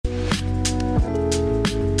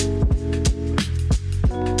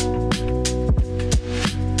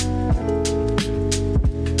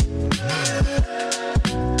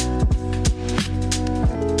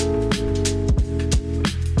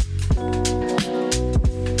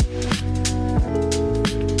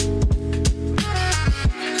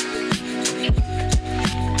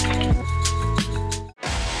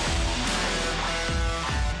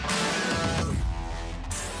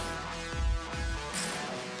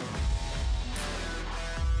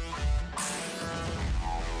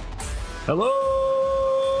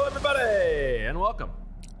Hello, everybody, and welcome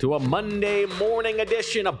to a Monday morning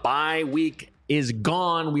edition. A bye week is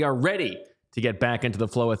gone. We are ready to get back into the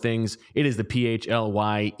flow of things. It is the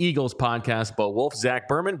PHLY Eagles podcast. Bo Wolf, Zach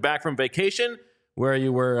Berman, back from vacation, where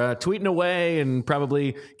you were tweeting away and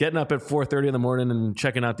probably getting up at 4:30 in the morning and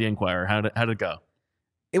checking out the Inquirer. How'd it go?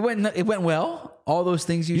 It went well. All those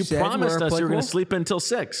things you said. You promised us you were going to applicable. sleep until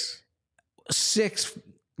 6. 6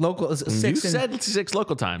 local. 6 You said 6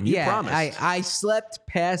 local time. You promised. I slept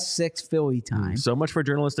past 6 Philly time. So much for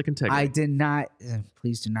journalistic integrity. I did not.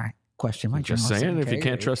 Please do not question my Just journalistic saying, if you integrity.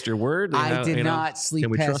 can't trust your word, I did not sleep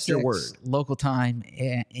can we past trust 6 your word? local time.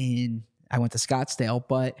 In I went to Scottsdale,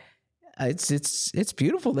 but it's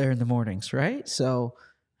beautiful there in the mornings, right? So I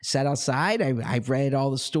sat outside. I read all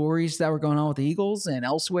the stories that were going on with the Eagles and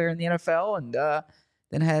elsewhere in the NFL, and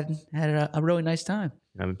then had a really nice time.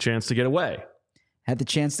 Had a chance to get away. Had the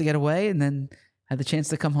chance to get away, and then had the chance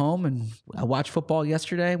to come home and watch football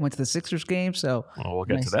yesterday. Went to the Sixers game, so We'll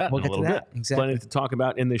get to that in a little bit. Exactly. Plenty to talk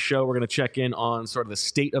about in this show. We're going to check in on sort of the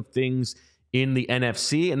state of things in the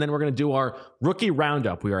NFC, and then we're going to do our rookie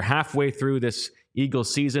roundup. We are halfway through this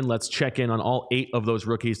Eagles season. Let's check in on all 8 of those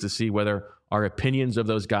rookies to see whether our opinions of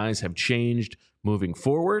those guys have changed moving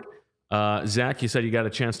forward. Zach, you said you got a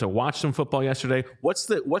chance to watch some football yesterday. What's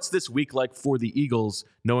this week like for the Eagles,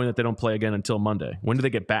 knowing that they don't play again until Monday? When do they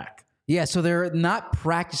get back? Yeah, so they're not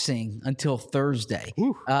practicing until Thursday.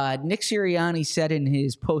 Nick Sirianni said in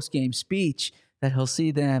his post-game speech that he'll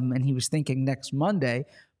see them, and he was thinking next Monday,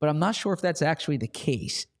 but I'm not sure if that's actually the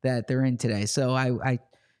case that they're in today. So I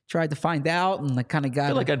tried to find out, and I kind of got. I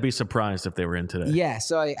feel like I'd be surprised if they were in today. Yeah,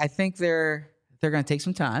 so I think they're going to take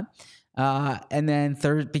some time. And then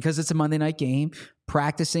because it's a Monday night game,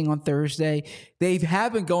 practicing on Thursday. They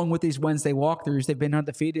have been going with these Wednesday walkthroughs. They've been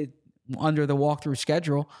undefeated under the walkthrough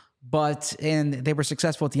schedule, and they were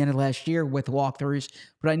successful at the end of last year with walkthroughs.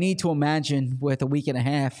 But I need to imagine with a week and a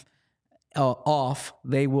half off,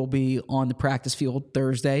 they will be on the practice field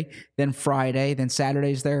Thursday, then Friday, then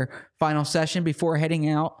Saturday's their final session before heading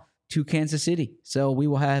out to Kansas City. So we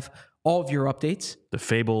will have all of your updates. The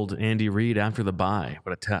fabled Andy Reid after the bye.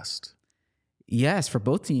 What a test. Yes, for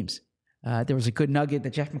both teams. There was a good nugget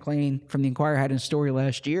that Jeff McClain from the Inquirer had in a story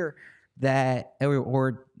last year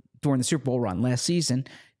or during the Super Bowl run last season,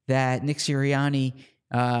 that Nick Sirianni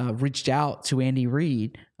reached out to Andy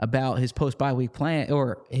Reid about his post-bye week plan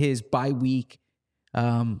or his bye week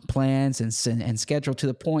plans and schedule, to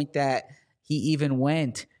the point that he even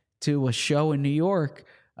went to a show in New York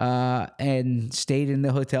and stayed in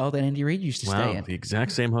the hotel that Andy Reid used to stay in. The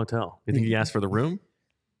exact same hotel. You think he asked for the room?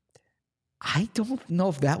 I don't know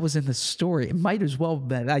if that was in the story. It might as well have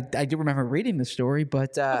been. I do remember reading the story,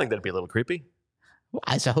 but I think that'd be a little creepy.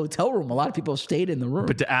 As a hotel room, a lot of people stayed in the room.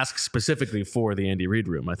 But to ask specifically for the Andy Reid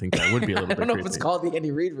room, I think that would be a little bit creepy. I don't know if it's called the Andy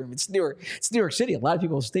Reid room. It's New York City. A lot of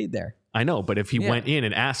people stayed there. I know, but if he went in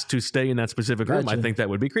and asked to stay in that specific room, I think that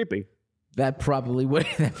would be creepy. That probably would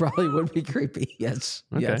be creepy. Yes.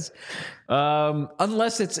 Okay. Yes.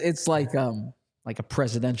 Unless it's like a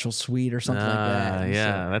presidential suite or something like that.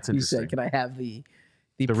 Yeah, that's interesting. You said, "Can I have the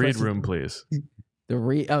Reid room, please?"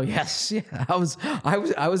 Oh yes, yeah. I was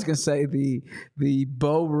gonna say the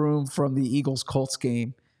Bo room from the Eagles Colts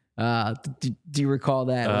game. Do you recall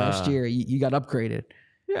that last year? You got upgraded.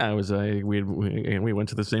 Yeah, I was. We went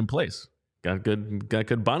to the same place. Got good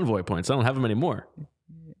Bonvoy points. I don't have them anymore.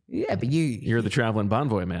 Yeah, but you're the traveling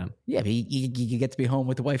Bonvoy man. Yeah, but you get to be home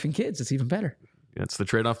with the wife and kids. It's even better. That's the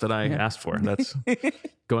trade-off that I asked for. That's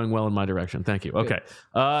going well in my direction. Thank you. Okay.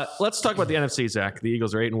 Let's talk about the NFC, Zach. The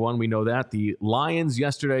Eagles are 8-1. We know that. The Lions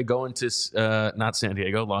yesterday going to not San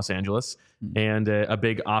Diego, Los Angeles, and a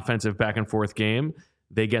big offensive back-and-forth game.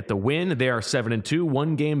 They get the win. They are 7-2,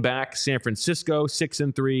 1 game back. San Francisco,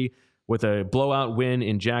 6-3, with a blowout win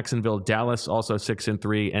in Jacksonville. Dallas, also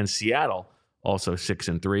 6-3, and Seattle, also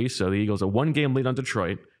 6-3. So the Eagles, a 1-game lead on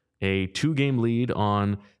Detroit, a 2-game lead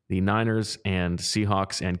on the Niners and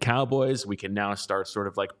Seahawks and Cowboys. We can now start sort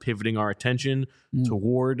of like pivoting our attention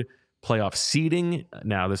toward playoff seeding.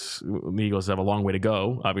 Now, the Eagles have a long way to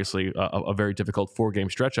go. Obviously, a very difficult 4-game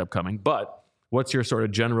stretch upcoming. But what's your sort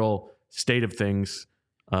of general state of things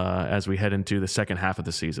as we head into the second half of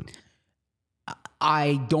the season?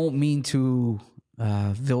 I don't mean to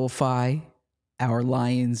vilify our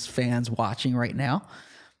Lions fans watching right now,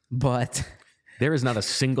 but there is not a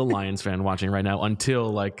single Lions fan watching right now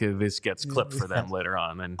until like this gets clipped for them later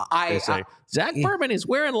on. And they say, Zach Berman is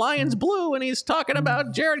wearing Lions blue and he's talking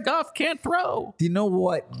about Jared Goff can't throw. Do you know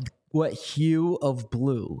what hue of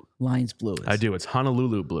blue Lions blue is? I do. It's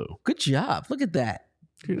Honolulu blue. Good job. Look at that.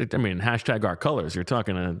 I mean, hashtag our colors. You're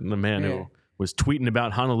talking to the man who was tweeting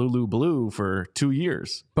about Honolulu Blue for 2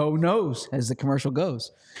 years. Bo knows, as the commercial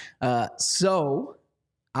goes. So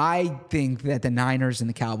I think that the Niners and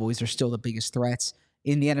the Cowboys are still the biggest threats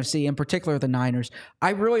in the NFC, in particular the Niners.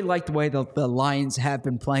 I really like the way the Lions have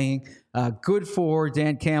been playing. Good for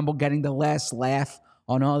Dan Campbell getting the last laugh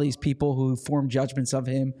on all these people who formed judgments of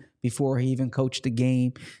him before he even coached the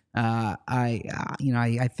game.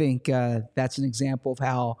 I think that's an example of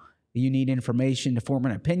how you need information to form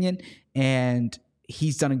an opinion, and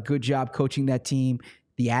he's done a good job coaching that team.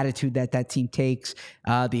 The attitude that team takes,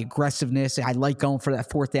 the aggressiveness. I like going for that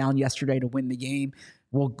fourth down yesterday to win the game.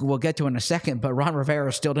 We'll get to it in a second, but Ron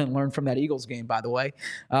Rivera still didn't learn from that Eagles game, by the way.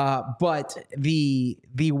 But the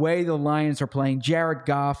way the Lions are playing, Jared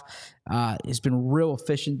Goff has been real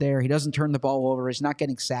efficient there. He doesn't turn the ball over. He's not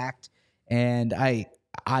getting sacked. And I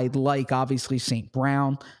like, obviously, St.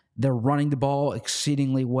 Brown. They're running the ball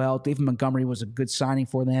exceedingly well. David Montgomery was a good signing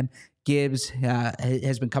for them. Gibbs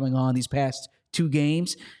has been coming on these past 2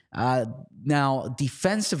 games. Now,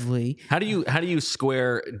 defensively, how do you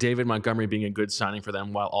square David Montgomery being a good signing for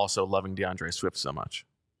them while also loving DeAndre Swift so much?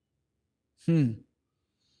 Good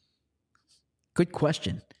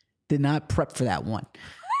question. Did not prep for that one.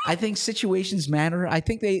 I think situations matter. I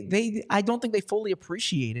think I don't think they fully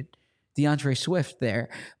appreciated DeAndre Swift there,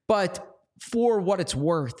 but for what it's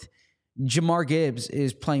worth, Jamar Gibbs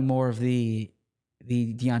is playing more of the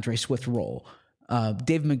DeAndre Swift role.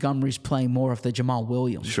 David Montgomery's playing more of the Jamal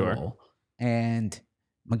Williams role. And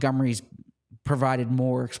Montgomery's provided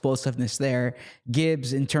more explosiveness there.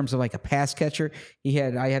 Gibbs, in terms of like a pass catcher,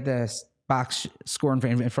 I had the box score in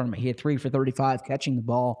front of me. He had 3 for 35 catching the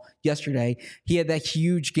ball yesterday. He had that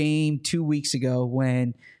huge game 2 weeks ago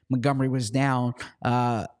when Montgomery was down.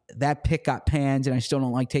 That pick got panned, and I still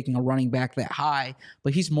don't like taking a running back that high,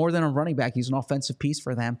 but he's more than a running back. He's an offensive piece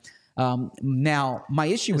for them. Now, my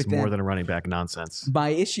issue with more than a running back nonsense. My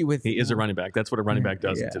issue with he is a running back. That's what a running back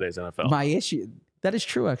does in today's NFL. My issue that is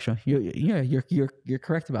true. Actually, you're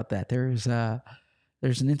correct about that. There's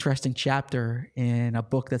an interesting chapter in a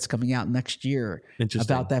book that's coming out next year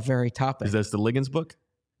about that very topic. Is that the Liggins book?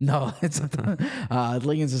 No, it's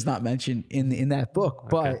Liggins is not mentioned in that book.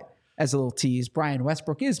 But as a little tease, Brian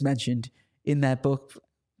Westbrook is mentioned in that book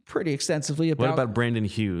pretty extensively. What about Brandon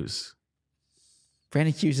Hughes?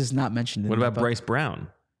 Brandon Hughes is not mentioned in that book. What about Bryce Brown?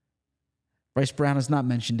 Bryce Brown is not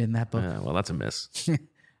mentioned in that book. Well, that's a miss.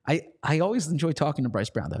 I always enjoy talking to Bryce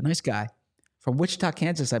Brown, though. Nice guy. From Wichita,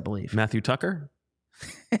 Kansas, I believe. Matthew Tucker?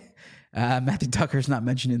 Matthew Tucker is not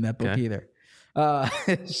mentioned in that book either.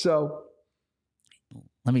 So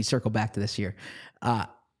let me circle back to this here.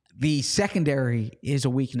 The secondary is a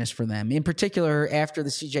weakness for them. In particular, after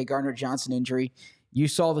the C.J. Gardner-Johnson injury, you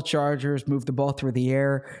saw the Chargers move the ball through the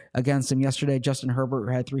air against them yesterday. Justin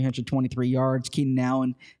Herbert had 323 yards. Keenan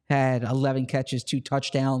Allen had 11 catches, 2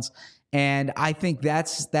 touchdowns. And I think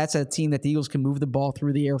that's a team that the Eagles can move the ball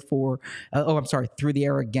through the air through the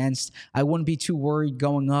air against. I wouldn't be too worried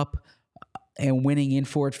going up and winning in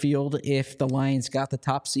Ford Field if the Lions got the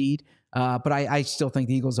top seed. But I still think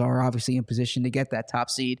the Eagles are obviously in position to get that top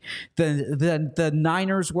seed. The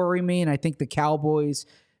Niners worry me, and I think the Cowboys,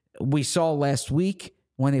 we saw last week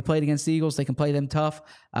when they played against the Eagles, they can play them tough.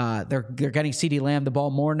 They're getting CeeDee Lamb the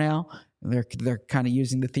ball more now. They're kind of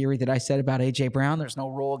using the theory that I said about A.J. Brown. There's no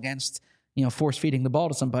rule against force feeding the ball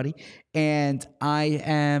to somebody. And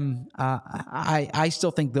I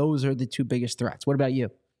still think those are the 2 biggest threats. What about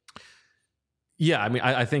you? Yeah, I mean,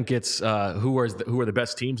 I think it's who are the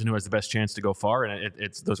best teams and who has the best chance to go far, and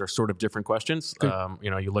those are sort of different questions.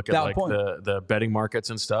 You look at the betting markets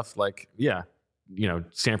and stuff.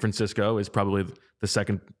 San Francisco is probably the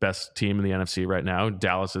second best team in the NFC right now.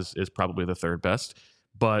 Dallas is probably the third best.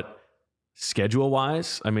 But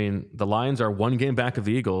schedule-wise, I mean, the Lions are 1 game back of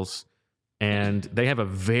the Eagles, and they have a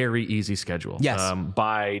very easy schedule. Yes.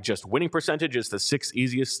 By just winning percentage, it's the 6th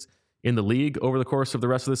easiest in the league over the course of the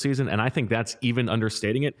rest of the season, and I think that's even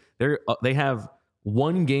understating it. They have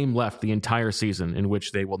 1 game left the entire season in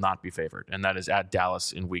which they will not be favored, and that is at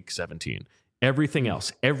Dallas in Week 17. Everything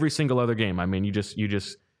else, every single other game, I mean, you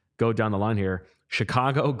just go down the line here.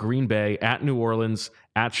 Chicago, Green Bay, at New Orleans,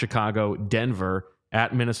 at Chicago, Denver,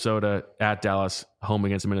 at Minnesota, at Dallas, home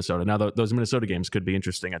against Minnesota. Now, those Minnesota games could be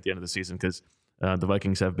interesting at the end of the season because the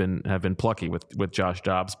Vikings have been plucky with Josh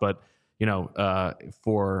Dobbs. But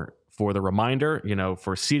for the reminder,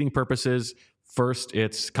 for seeding purposes, first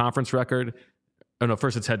it's conference record. Oh no,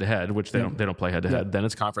 first it's head to head, which they don't play head to head. Then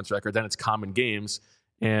it's conference record. Then it's common games.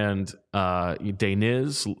 And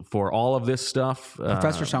Daniz, for all of this stuff,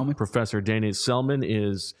 Professor Selman. Professor Daniz Selman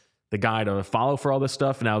is the guy to follow for all this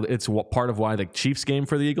stuff. Now, it's part of why the Chiefs game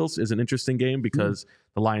for the Eagles is an interesting game because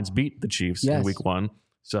the Lions beat the Chiefs in week 1.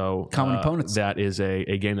 So common opponents. That is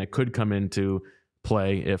a game that could come into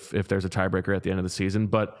play if there's a tiebreaker at the end of the season.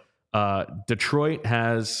 But Detroit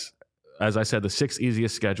has, as I said, the 6th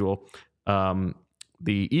easiest schedule.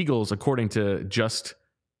 The Eagles, according to just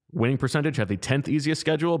winning percentage, have the 10th easiest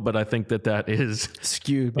schedule, but I think that is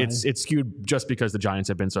skewed. It's skewed just because the Giants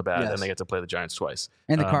have been so bad and they get to play the Giants twice.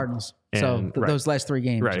 And the Cardinals. Those last 3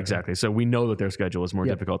 games. Right, exactly. So we know that their schedule is more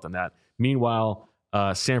difficult than that. Meanwhile,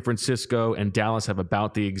 San Francisco and Dallas have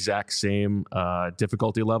about the exact same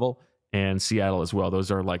difficulty level, and Seattle as well.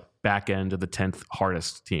 Those are like back end of the 10th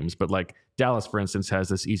hardest teams. But like Dallas, for instance, has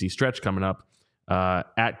this easy stretch coming up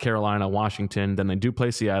at Carolina, Washington. Then they do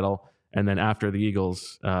play Seattle. And then after the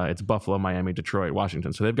Eagles, it's Buffalo, Miami, Detroit,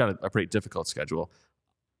 Washington. So they've got a pretty difficult schedule.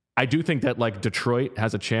 I do think that like Detroit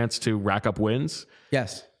has a chance to rack up wins.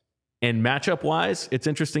 Yes. And matchup wise, it's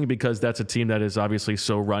interesting because that's a team that is obviously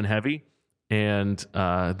so run heavy, and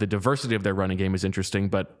the diversity of their running game is interesting.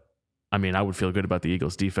 But I mean, I would feel good about the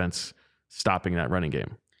Eagles defense stopping that running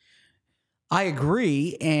game. I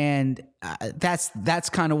agree. And that's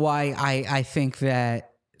kind of why I think that.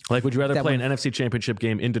 Like, would you rather play an NFC Championship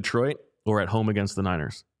game in Detroit or at home against the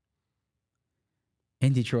Niners?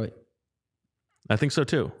 In Detroit. I think so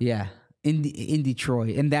too. Yeah, in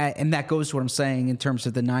Detroit, and that goes to what I'm saying in terms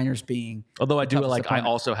of the Niners being. Although I do like, opponent. I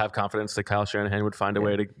also have confidence that Kyle Shanahan would find a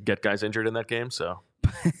way to get guys injured in that game. So,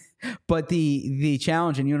 but the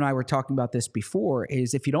challenge, and you and I were talking about this before,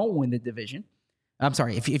 is if you don't win the division, I'm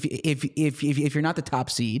sorry, if you're not the top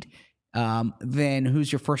seed, then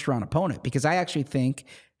who's your first round opponent? Because I actually think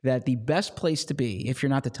that the best place to be, if you're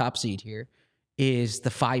not the top seed here, is the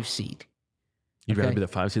 5 seed. You'd rather be the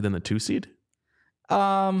 5 seed than the 2 seed?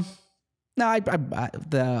 No,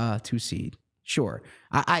 the 2 seed. Sure.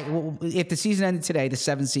 If the season ended today, the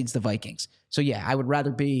 7 seed's the Vikings. So yeah, I would rather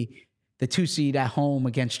be the 2 seed at home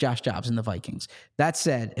against Josh Dobbs and the Vikings. That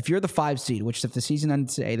said, if you're the 5 seed, which if the season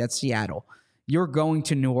ended today, that's Seattle, you're going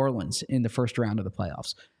to New Orleans in the first round of the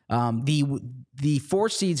playoffs. The 4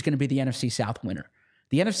 seed is going to be the NFC South winner.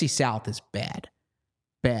 The NFC South is bad.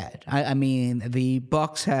 I mean, the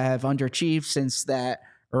Bucs have underachieved since that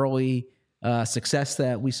early success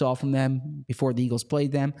that we saw from them before the Eagles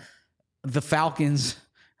played them. The Falcons,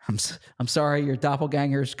 I'm sorry, your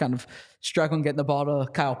doppelganger's kind of struggling getting the ball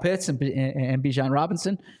to Kyle Pitts and Bijan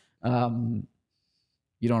Robinson.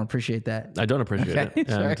 You don't appreciate that. I don't appreciate it.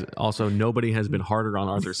 And also, nobody has been harder on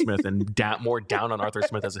Arthur Smith and more down on Arthur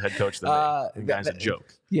Smith as a head coach than me. The guy's a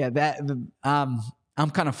joke. Yeah, I'm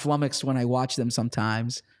kind of flummoxed when I watch them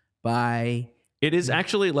sometimes by... It is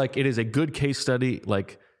actually like, it is a good case study.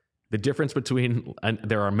 Like the difference between, and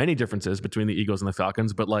there are many differences between the Eagles and the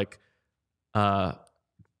Falcons, but like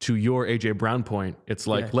to your AJ Brown point, it's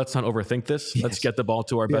like, let's not overthink this. Yes. Let's get the ball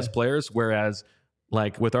to our best players. Whereas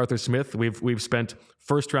like with Arthur Smith, we've spent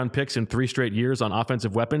first round picks in 3 straight years on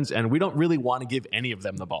offensive weapons, and we don't really want to give any of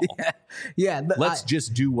them the ball. Let's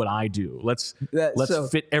just do what I do. Let's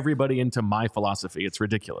fit everybody into my philosophy. It's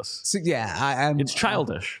ridiculous. So it's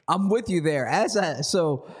childish. I'm with you there.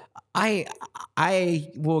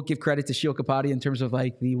 I will give credit to Sheil Kapadi in terms of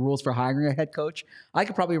like the rules for hiring a head coach. I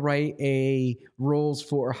could probably write a rules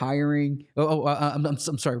for hiring. I'm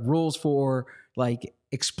sorry, rules for like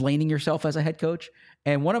explaining yourself as a head coach.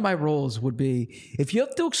 And one of my rules would be, if you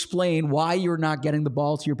have to explain why you're not getting the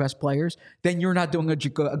ball to your best players, then you're not doing a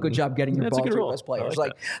good job getting your ball to your best players.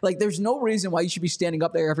 Like there's no reason why you should be standing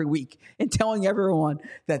up there every week and telling everyone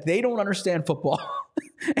that they don't understand football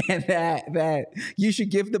and that you should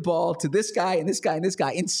give the ball to this guy and this guy and this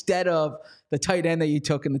guy instead of the tight end that you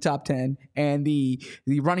took in the top 10 and the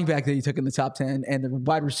running back that you took in the top 10 and the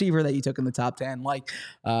wide receiver that you took in the top 10.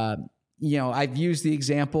 I've used the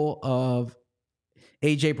example of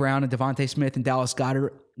A.J. Brown and Devontae Smith and Dallas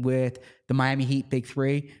Goedert with the Miami Heat Big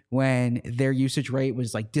Three when their usage rate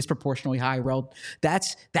was like disproportionately high.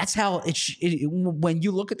 That's how when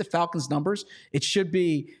you look at the Falcons' numbers, it should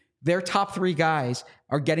be their top 3 guys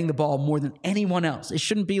are getting the ball more than anyone else. It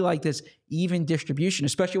shouldn't be like this even distribution,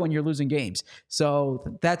 especially when you're losing games.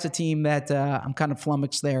 So that's a team that I'm kind of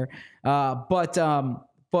flummoxed there. But then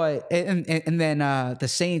the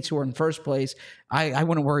Saints, who are in first place, I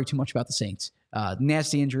wouldn't worry too much about the Saints.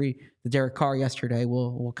 Nasty injury to Derek Carr yesterday.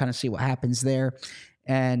 We'll kind of see what happens there.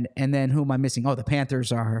 And then who am I missing? Oh, the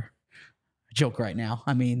Panthers are a joke right now.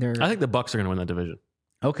 I mean, I think the Bucs are going to win that division.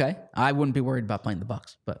 Okay, I wouldn't be worried about playing the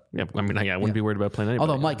Bucs, but I wouldn't be worried about playing anybody.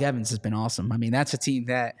 Although Mike Evans has been awesome. I mean, that's a team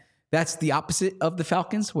that's the opposite of the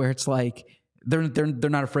Falcons, where it's like they're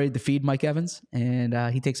not afraid to feed Mike Evans,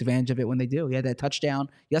 and he takes advantage of it when they do. He had that touchdown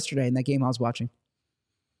yesterday in that game I was watching.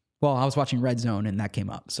 Well, I was watching Red Zone, and that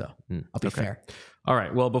came up, so I'll be fair. All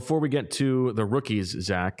right. Well, before we get to the rookies,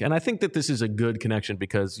 Zach, and I think that this is a good connection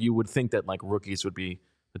because you would think that like rookies would be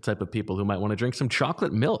the type of people who might want to drink some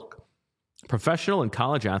chocolate milk. Professional and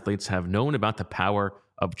college athletes have known about the power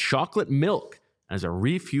of chocolate milk as a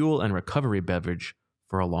refuel and recovery beverage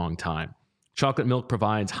for a long time. Chocolate milk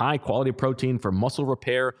provides high-quality protein for muscle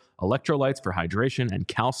repair, electrolytes for hydration, and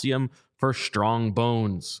calcium for strong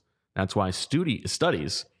bones. That's why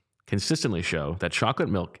studies consistently show that chocolate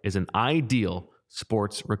milk is an ideal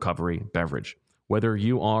sports recovery beverage. Whether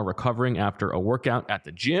you are recovering after a workout at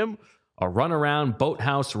the gym, a run around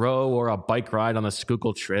Boathouse Row, or a bike ride on the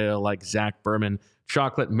Schuylkill Trail like Zach Berman,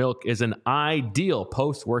 chocolate milk is an ideal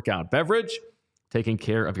post-workout beverage. Taking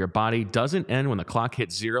care of your body doesn't end when the clock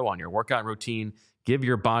hits 0 on your workout routine. Give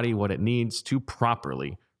your body what it needs to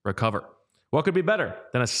properly recover. What could be better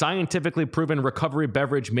than a scientifically proven recovery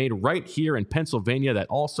beverage made right here in Pennsylvania that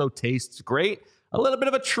also tastes great? A little bit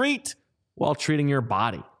of a treat while treating your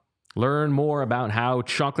body. Learn more about how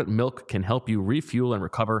chocolate milk can help you refuel and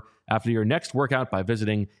recover after your next workout by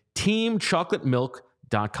visiting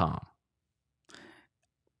teamchocolatemilk.com.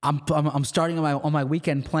 I'm starting on my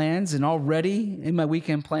weekend plans, and already in my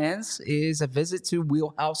weekend plans is a visit to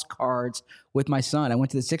Wheelhouse Cards with my son. I went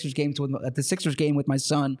to the Sixers game with my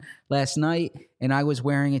son last night, and I was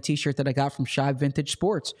wearing a T-shirt that I got from Shibe Vintage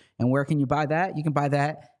Sports. And where can you buy that? You can buy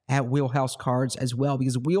that at Wheelhouse Cards as well,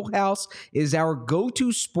 because Wheelhouse is our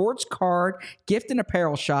go-to sports card gift and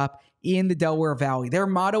apparel shop in the Delaware Valley. Their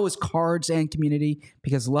motto is cards and community,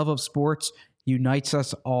 because love of sports unites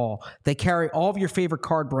us all. They carry all of your favorite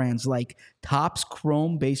card brands like Topps,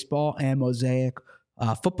 Chrome, Baseball, and Mosaic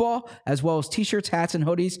Football, as well as T-shirts, hats, and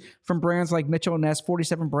hoodies from brands like Mitchell & Ness,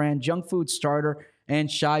 47 Brand, Junk Food Starter, and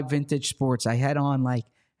Shibe Vintage Sports. I had on like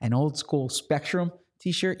an old school Spectrum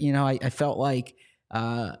T-shirt. You know, I felt like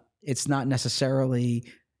it's not necessarily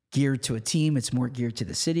geared to a team. It's more geared to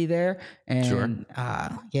the city there. And Sure.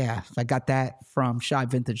 I got that from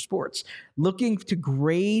Shibe Vintage Sports. Looking to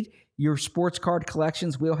grade your sports card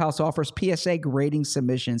collections, Wheelhouse offers PSA grading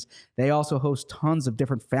submissions. They also host tons of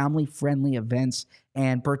different family-friendly events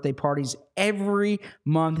and birthday parties every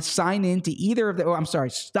month. Stop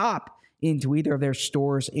into either of their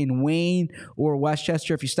stores in Wayne or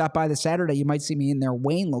Westchester. If you stop by this Saturday, you might see me in their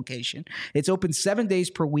Wayne location. It's open 7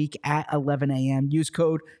 days per week at 11 a.m. Use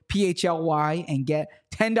code PHLY and get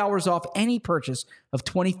 $10 off any purchase of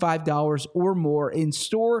 $25 or more in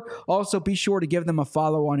store. Also, be sure to give them a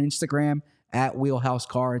follow on Instagram at Wheelhouse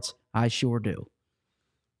Cards. I sure do.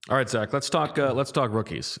 All right, Zach, let's talk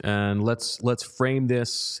rookies, and let's frame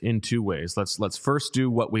this in two ways. Let's first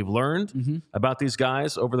do what we've learned about these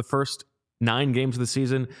guys over the first 9 games of the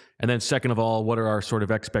season, and then second of all, what are our sort of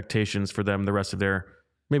expectations for them the rest of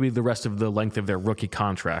the length of their rookie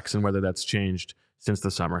contracts, and whether that's changed since the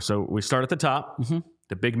summer. So we start at the top.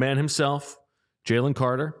 The big man himself, Jalen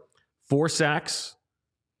Carter, 4 sacks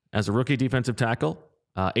as a rookie defensive tackle,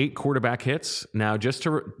 8 quarterback hits. Now, just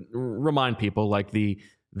to remind people, like the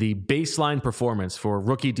baseline performance for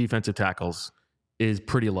rookie defensive tackles is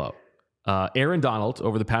pretty low. Aaron Donald,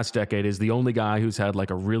 over the past decade, is the only guy who's had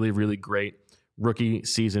like a really, really great rookie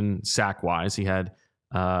season sack-wise. He had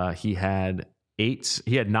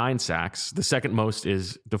 9 sacks. The second most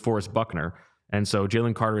is DeForest Buckner. And so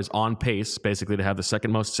Jalen Carter is on pace, basically, to have the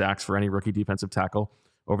second most sacks for any rookie defensive tackle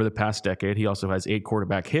over the past decade. He also has 8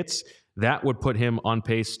 quarterback hits. That would put him on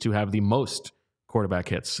pace to have the most quarterback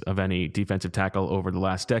hits of any defensive tackle over the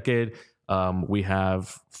last decade. We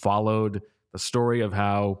have followed the story of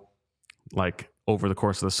how, like, over the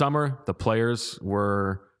course of the summer, the players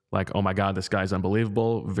were like, oh my God, this guy's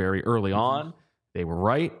unbelievable very early on. They were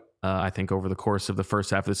right. I think over the course of the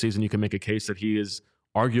first half of the season, you can make a case that he is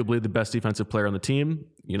arguably the best defensive player on the team.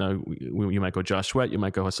 You know, you might go Josh Sweat, you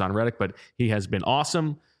might go Hassan Reddick, but he has been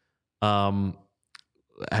awesome.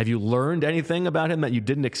 Have you learned anything about him that you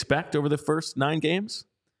didn't expect over the first 9 games?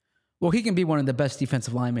 Well, he can be one of the best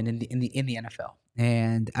defensive linemen in the NFL.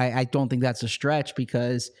 And I don't think that's a stretch,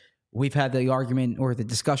 because we've had the argument or the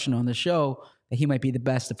discussion on the show that he might be the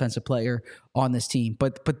best defensive player on this team.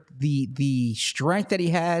 But the strength that he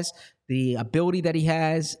has, the ability that he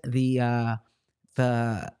has,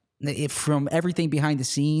 from everything behind the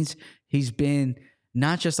scenes, he's been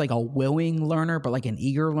not just like a willing learner, but like an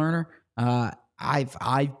eager learner.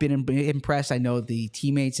 I've been impressed. I know the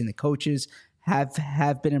teammates and the coaches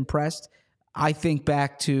have been impressed. I think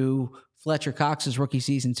back to Fletcher Cox's rookie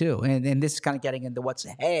season too. And this is kind of getting into what's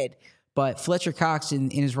ahead, but Fletcher Cox in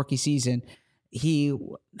his rookie season, he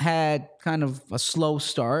had kind of a slow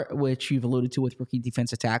start, which you've alluded to with rookie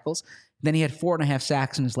defensive tackles. Then he had 4.5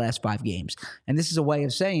 sacks in his last 5 games. And this is a way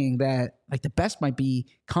of saying that like the best might be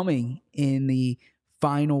coming in the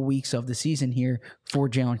final weeks of the season here for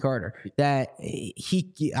Jalen Carter. That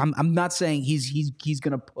I'm not saying he's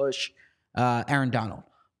going to push Aaron Donald.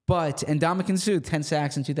 But Ndamukong Suh, 10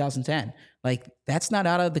 sacks in 2010. Like, that's not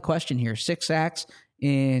out of the question here. 6 sacks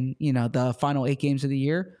in, the final 8 games of the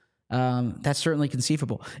year. That's certainly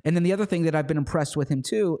conceivable. And then the other thing that I've been impressed with him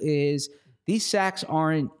too is these sacks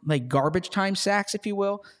aren't like garbage time sacks, if you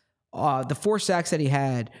will. The 4 sacks that he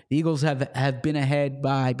had, the Eagles have been ahead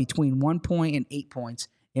by between 1 point and 8 points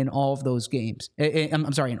in all of those games.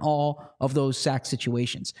 I'm sorry, in all of those sack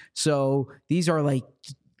situations. So these are like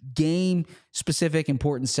game specific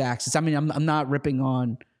important sacks. I'm not ripping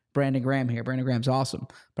on Brandon Graham here. Brandon Graham's awesome.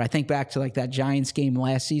 But I think back to like that Giants game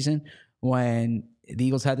last season when the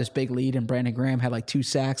Eagles had this big lead and Brandon Graham had like 2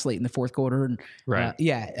 sacks late in the fourth quarter. And right.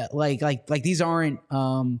 Like these aren't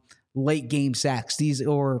late game sacks. These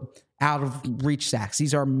or out of reach sacks.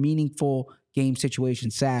 These are meaningful game situation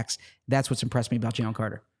sacks. That's what's impressed me about Jalen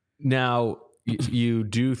Carter. Now, you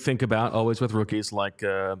do think about always with rookies like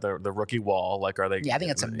the rookie wall. Like, are they? Yeah, I think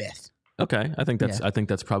that's a myth. Okay, I think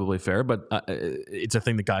that's probably fair, but it's a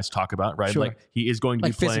thing that guys talk about, right? Sure. Like he is going to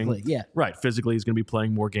be playing, physically, yeah, right. Physically, he's going to be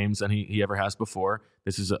playing more games than he ever has before.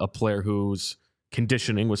 This is a player whose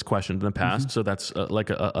conditioning was questioned in the past, so that's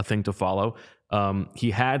like a thing to follow.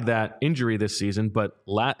 He had that injury this season, but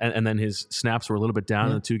and then his snaps were a little bit down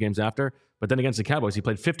in the 2 games after. But then against the Cowboys, he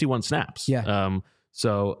played 51 snaps. Yeah.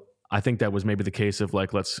 So I think that was maybe the case of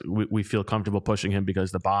like we feel comfortable pushing him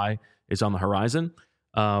because the bye is on the horizon.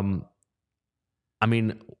 I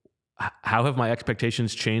mean, how have my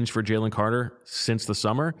expectations changed for Jalen Carter since the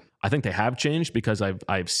summer? I think they have changed because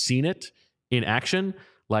I've seen it in action.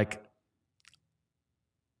 Like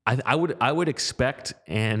I would expect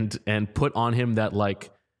and put on him that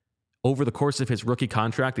like over the course of his rookie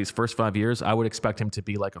contract, these first 5 years, I would expect him to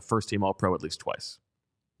be like a first team All-Pro at least twice.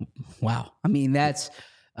 Wow. I mean, that's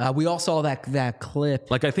we all saw that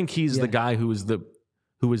clip. Like I think he's the guy who is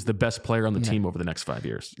the best player on the team over the next 5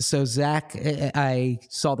 years. So Zach, I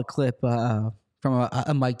saw the clip from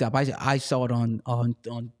a mic'd up. I saw it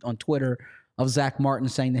on Twitter of Zach Martin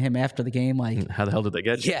saying to him after the game, like, "How the hell did they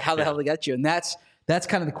get you?" Yeah, how the hell did they get you? And that's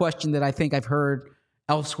kind of the question that I think I've heard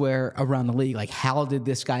elsewhere around the league. Like, how did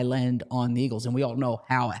this guy land on the Eagles? And we all know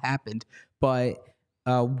how it happened, but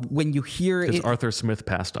when you hear it, Arthur Smith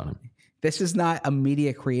passed on him. This is not a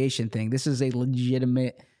media creation thing. This is a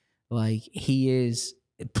legitimate, like, he is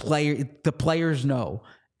player. The players know.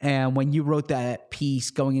 And when you wrote that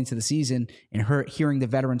piece going into the season and hearing the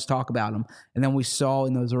veterans talk about him, and then we saw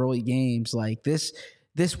in those early games, like this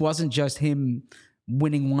wasn't just him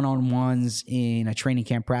winning one-on-ones in a training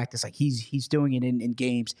camp practice. Like he's doing it in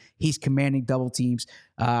games. He's commanding double teams.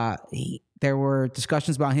 There were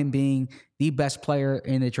discussions about him being the best player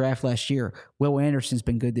in the draft last year. Will Anderson's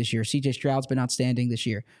been good this year. CJ Stroud's been outstanding this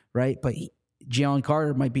year, right? But Jalen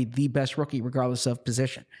Carter might be the best rookie regardless of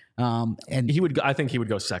position. And I think he would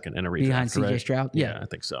go second in a redraft behind CJ right? Stroud. Yeah, I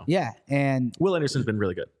think so. Yeah, and Will Anderson's been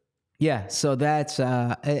really good. Yeah, so that's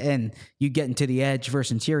and you get into the edge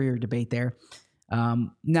versus interior debate there.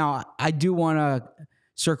 Now, I do want to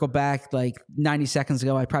circle back. Like 90 seconds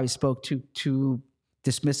ago, I probably spoke too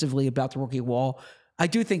dismissively about the rookie wall. I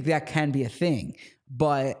do think that can be a thing,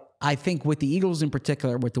 but I think with the Eagles in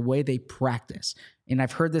particular, with the way they practice, and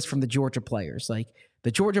I've heard this from the Georgia players, like the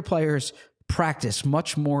Georgia players practice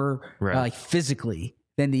much more like physically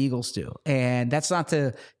than the Eagles do. And that's not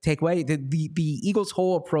to take away. The Eagles'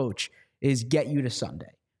 whole approach is get you to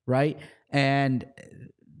Sunday, right? And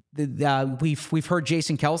we've heard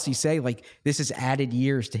Jason Kelsey say like this has added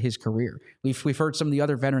years to his career. We've heard some of the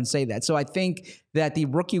other veterans say that. So I think that the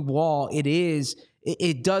rookie wall it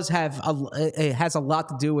has a lot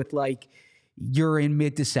to do with like you're in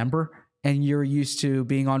mid-December and you're used to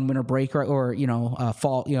being on winter break or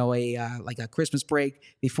fall, like a Christmas break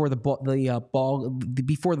before the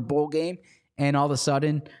bowl game, and all of a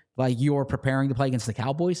sudden like you're preparing to play against the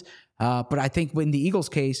Cowboys. But I think in the Eagles'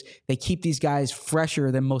 case, they keep these guys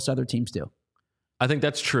fresher than most other teams do. I think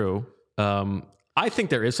that's true. I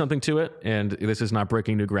think there is something to it, and this is not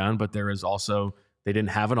breaking new ground, but there is also they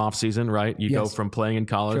didn't have an offseason, right? You go from playing in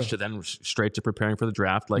college to then straight to preparing for the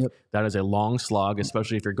draft. Like that is a long slog,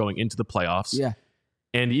 especially if you're going into the playoffs. Yeah.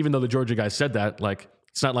 And even though the Georgia guys said that, like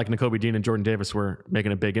it's not like Nakobe Dean and Jordan Davis were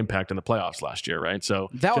making a big impact in the playoffs last year, right? So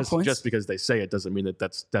just because they say it doesn't mean that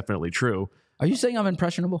that's definitely true. Are you saying I'm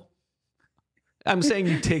impressionable? I'm saying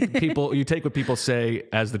you take what people say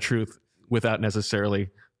as the truth without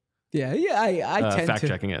necessarily Yeah. I tend fact to.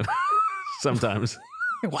 checking it sometimes.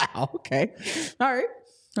 Wow. Okay. All right.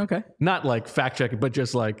 Okay. Not like fact checking, but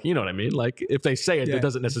just like, you know what I mean? Like if they say it, that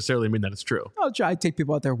doesn't necessarily mean that it's true. I'll try to take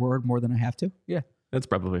people at their word more than I have to. Yeah. That's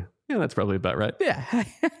probably about right. Yeah.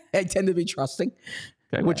 I tend to be trusting.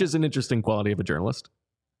 Okay, which is an interesting quality of a journalist.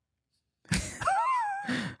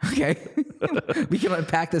 Okay. We can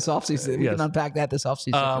unpack this offseason. We can unpack that this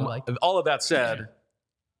offseason. All of that said,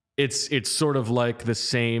 it's sort of like the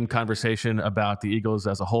same conversation about the Eagles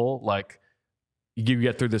as a whole. Like you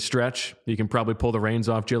get through this stretch, you can probably pull the reins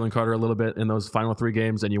off Jalen Carter a little bit in those final 3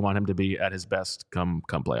 games, and you want him to be at his best come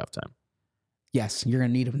playoff time. Yes, you're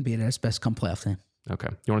going to need him to be at his best come playoff time. Okay.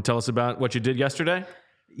 You want to tell us about what you did yesterday?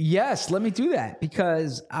 Yes, let me do that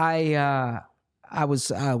because I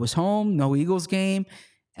was home, no Eagles game.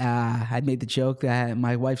 I made the joke that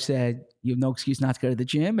my wife said, you have no excuse not to go to the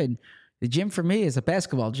gym. And the gym for me is a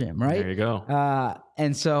basketball gym, right? There you go.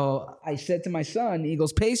 And so I said to my son,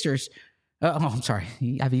 Eagles Pacers. I'm sorry.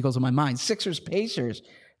 I have Eagles in my mind. Sixers Pacers.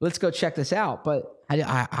 Let's go check this out. But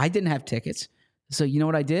I didn't have tickets. So you know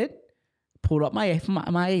what I did? Pulled up the app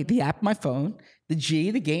on my phone, the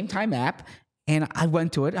Game Time app. And I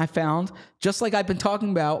went to it. I found, just like I've been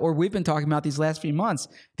talking about, or we've been talking about these last few months,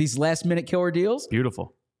 these last minute killer deals.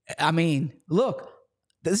 Beautiful. I mean, look,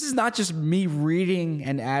 this is not just me reading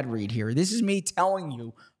an ad read here. This is me telling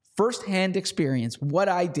you firsthand experience what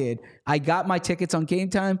I did. I got my tickets on Game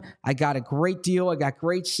Time. I got a great deal. I got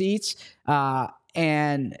great seats.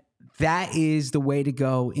 And that is the way to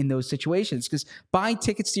go in those situations because buying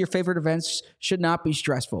tickets to your favorite events should not be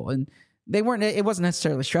stressful. And it wasn't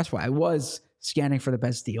necessarily stressful. I was scanning for the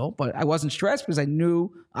best deal, but I wasn't stressed because I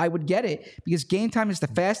knew I would get it because Game Time is the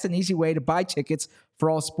fast and easy way to buy tickets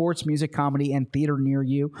for all sports, music, comedy, and theater near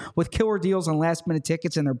you. With killer deals on last minute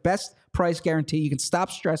tickets and their best price guarantee, you can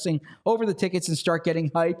stop stressing over the tickets and start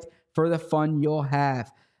getting hyped for the fun you'll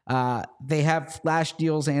have. They have flash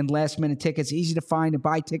deals and last minute tickets, easy to find and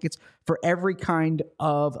buy tickets for every kind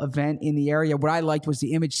of event in the area. What I liked was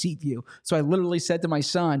the image seat view. So I literally said to my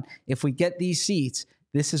son, if we get these seats,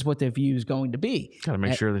 this is what the view is going to be. Got to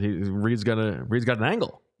make sure that Reed's got an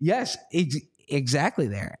angle. Yes, exactly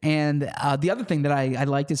there. And the other thing that I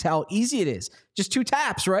liked is how easy it is. Just 2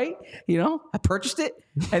 taps, right? You know, I purchased it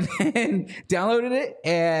and then downloaded it,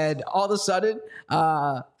 and all of a sudden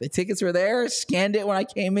the tickets were there. Scanned it when I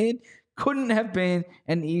came in. Couldn't have been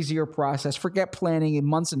an easier process. Forget planning in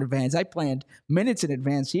months in advance. I planned minutes in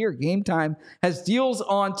advance here. Game Time has deals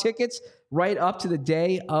on tickets right up to the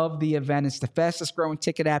day of the event. It's the fastest growing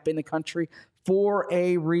ticket app in the country for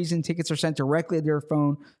a reason. Tickets are sent directly to your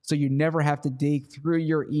phone, so you never have to dig through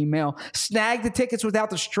your email. Snag the tickets without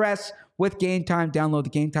the stress with Game Time. Download the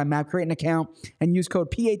Game Time app, create an account, and use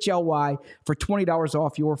code PHLY for $20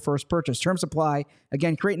 off your first purchase. Terms apply.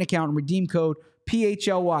 Again, create an account and redeem code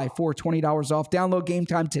PHLY for $20 off. Download Game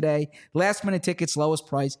Time today. Last minute tickets, lowest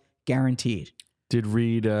price guaranteed. Did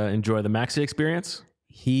Reed enjoy the Maxi experience?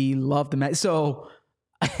 He loved the Maxi. So,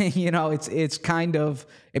 you know, it's kind of,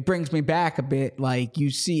 it brings me back a bit. Like you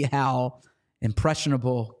see how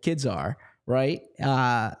impressionable kids are, right?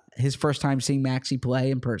 His first time seeing Maxi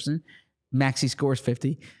play in person, Maxi scores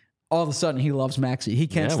 50. All of a sudden, he loves Maxi. He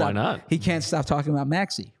can't stop. Why not? He can't stop talking about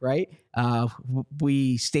Maxi, right?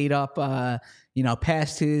 We stayed up,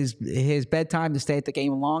 past his bedtime to stay at the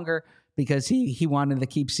game longer because he wanted to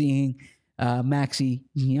keep seeing Maxi,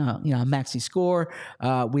 Maxi score.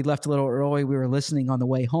 We left a little early. We were listening on the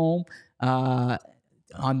way home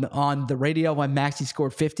on the radio when Maxi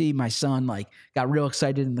scored 50. My son got real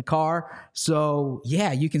excited in the car. So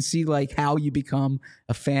yeah, you can see how you become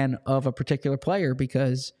a fan of a particular player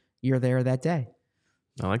because you're there that day.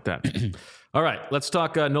 I like that. All right, let's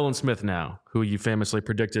talk Nolan Smith now, who you famously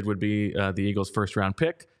predicted would be the Eagles' first-round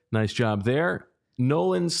pick. Nice job there.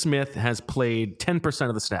 Nolan Smith has played 10%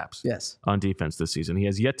 of the snaps on defense this season. He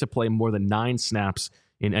has yet to play more than 9 snaps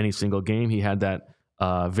in any single game. He had that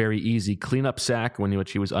very easy cleanup sack in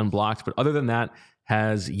which he was unblocked, but other than that,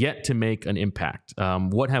 has yet to make an impact.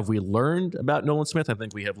 What have we learned about Nolan Smith? I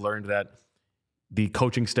think we have learned that the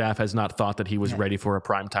coaching staff has not thought that he was ready for a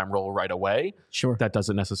primetime role right away. Sure. That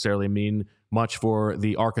doesn't necessarily mean much for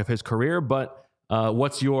the arc of his career, but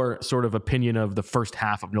what's your sort of opinion of the first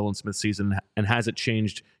half of Nolan Smith's season, and has it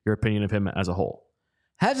changed your opinion of him as a whole?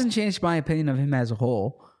 Hasn't changed my opinion of him as a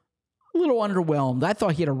whole. A little underwhelmed. I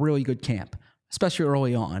thought he had a really good camp, especially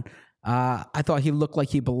early on. I thought he looked like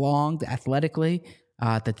he belonged athletically,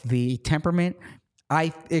 the temperament.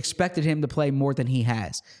 I expected him to play more than he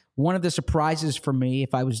has. One of the surprises for me,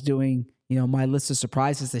 if I was doing, my list of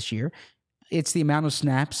surprises this year, it's the amount of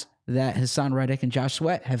snaps that Hassan Reddick and Josh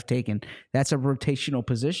Sweat have taken. That's a rotational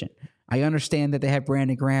position. I understand that they have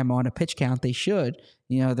Brandon Graham on a pitch count. They should.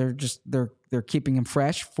 They're keeping him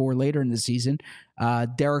fresh for later in the season.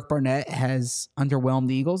 Derek Barnett has underwhelmed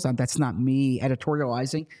the Eagles. That's not me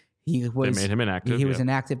editorializing. They made him inactive. He was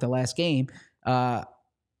inactive the last game.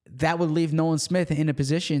 That would leave Nolan Smith in a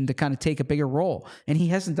position to kind of take a bigger role, and he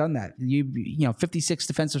hasn't done that. 56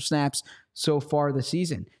 defensive snaps so far this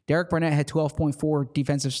season. Derek Barnett had 12.4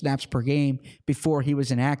 defensive snaps per game before he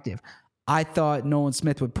was inactive. I thought Nolan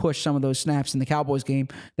Smith would push some of those snaps in the Cowboys game.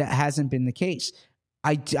 That hasn't been the case.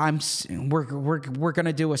 We're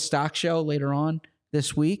gonna do a stock show later on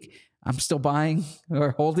this week. I'm still buying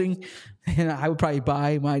or holding, and I would probably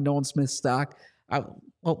buy my Nolan Smith stock.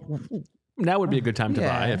 Now would be a good time to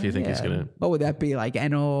buy if you think he's gonna. What would that be, like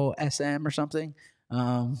NOSM or something?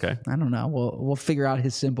 Okay, I don't know. We'll figure out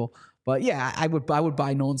his symbol. But yeah, I would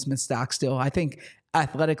buy Nolan Smith stock still. I think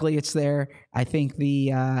athletically it's there. I think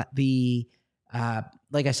the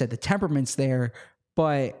like I said, the temperament's there,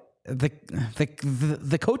 but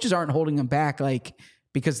the coaches aren't holding him back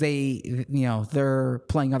because they're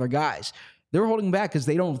playing other guys. They're holding him back because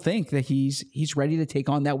they don't think that he's ready to take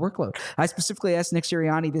on that workload. I specifically asked Nick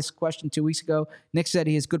Sirianni this question 2 weeks ago. Nick said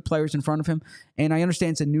he has good players in front of him, and I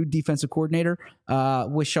understand it's a new defensive coordinator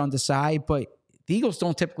with Sean Desai, but the Eagles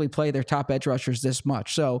don't typically play their top edge rushers this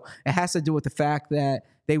much. So it has to do with the fact that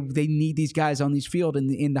they need these guys on these field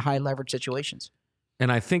in the high leverage situations.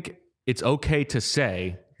 And I think it's okay to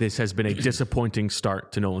say this has been a disappointing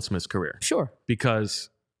start to Nolan Smith's career. Sure. Because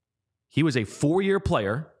he was a 4-year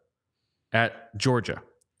player at Georgia.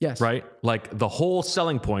 Yes. Right? Like the whole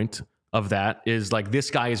selling point of that is like this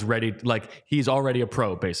guy is ready, like he's already a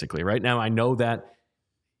pro basically. Right now I know that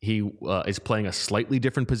he is playing a slightly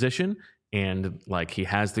different position and like he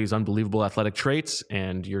has these unbelievable athletic traits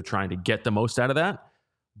and you're trying to get the most out of that.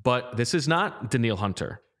 But this is not Daniil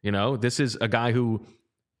Hunter. This is a guy who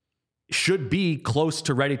should be close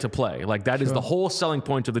to ready to play. Like that is the whole selling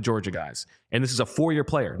point of the Georgia guys. And this is a 4-year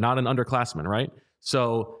player, not an underclassman, right?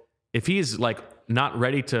 So if he's like not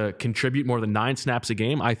ready to contribute more than 9 snaps a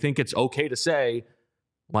game, I think it's okay to say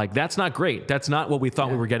like, that's not great. That's not what we thought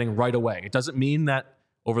we were getting right away. It doesn't mean that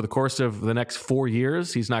over the course of the next 4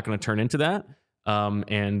 years, he's not going to turn into that.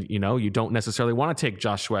 And you don't necessarily want to take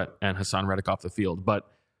Josh Sweat and Hassan Reddick off the field, but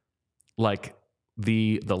like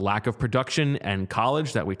the lack of production and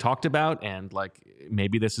college that we talked about, and like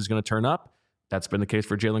maybe this is going to turn up. That's been the case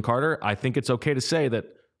for Jalen Carter. I think it's okay to say that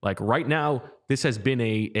like right now, this has been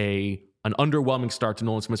an underwhelming start to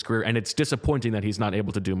Nolan Smith's career, and it's disappointing that he's not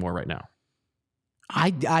able to do more right now.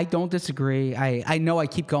 I don't disagree. I know I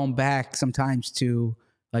keep going back sometimes to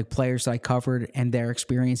like players that I covered and their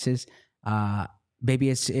experiences. Maybe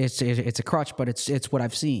it's a crutch, but it's what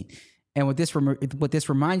I've seen. And what this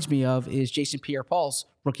reminds me of is Jason Pierre-Paul's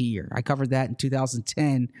rookie year. I covered that in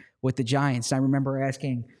 2010 with the Giants. I remember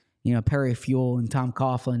asking, Perry Fuel and Tom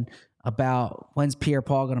Coughlin about when's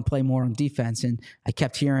Pierre-Paul going to play more on defense, and I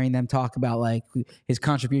kept hearing them talk about like his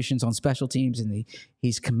contributions on special teams, and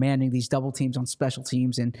he's commanding these double teams on special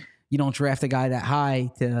teams, and you don't draft a guy that high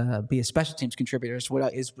to be a special teams contributor. Is what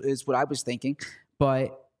I was thinking,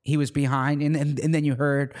 but he was behind, and then you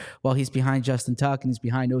heard, well, he's behind Justin Tuck and he's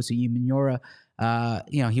behind Osi Umenyiora.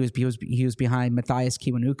 He was behind Matthias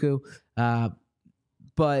Kiwanuka,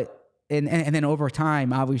 but then over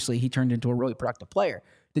time, obviously, he turned into a really productive player.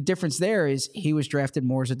 The difference there is he was drafted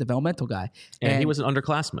more as a developmental guy. And he was an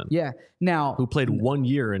underclassman. Yeah. Now, who played 1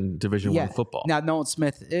 year in Division I football. Now, Nolan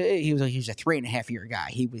Smith, he was a 3.5-year guy.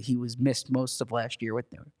 He was missed most of last year,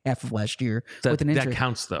 half of last year with an injury. That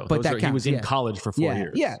counts, though. But he was in college for 4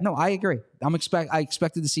 years. Yeah, no, I agree. I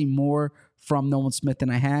expected to see more from Nolan Smith than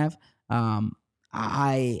I have.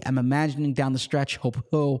 I am imagining down the stretch, hope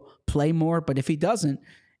he'll play more. But if he doesn't,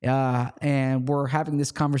 and we're having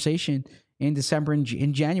this conversation in December and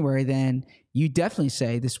in January, then you definitely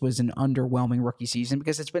say this was an underwhelming rookie season,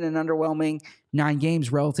 because it's been an underwhelming 9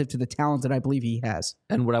 games relative to the talent that I believe he has.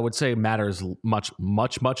 And what I would say matters much,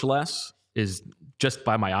 much, much less is just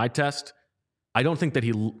by my eye test. I don't think that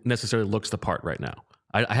he necessarily looks the part right now.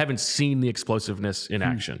 I haven't seen the explosiveness in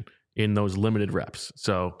action in those limited reps.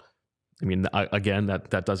 So, I mean, again,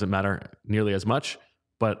 that doesn't matter nearly as much,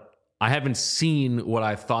 but I haven't seen what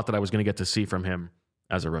I thought that I was going to get to see from him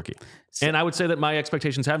as a rookie. And I would say that my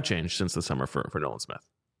expectations have changed since the summer for Nolan Smith.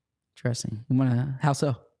 Interesting. How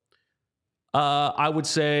so? I would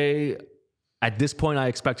say at this point, I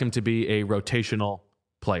expect him to be a rotational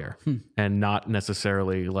player and not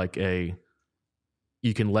necessarily like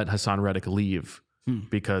you can let Hassan Reddick leave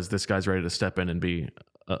because this guy's ready to step in and be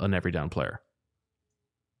an every down player.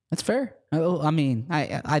 That's fair. I mean,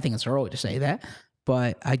 I think it's early to say that,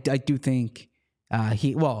 but I do think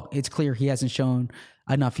it's clear he hasn't shown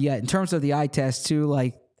enough yet. In terms of the eye test too,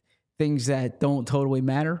 like things that don't totally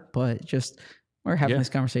matter, but just we're having this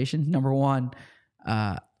conversation. Number one,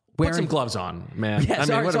 put some gloves on, man. Yeah,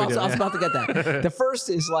 I was about to get that. The first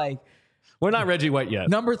is like, we're not Reggie White yet.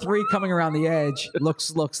 Number 3 coming around the edge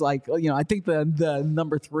looks like, I think the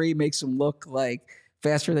number 3 makes him look like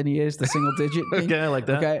faster than he is, the single digit thing. Okay, I like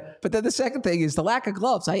that. Okay. But then the second thing is the lack of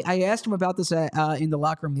gloves. I asked him about this in the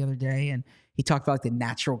locker room the other day, and he talked about the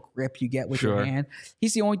natural grip you get with your hand.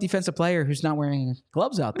 He's the only defensive player who's not wearing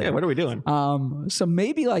gloves out there. Yeah, what are we doing? So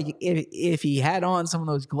maybe like if he had on some of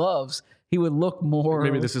those gloves, he would look more.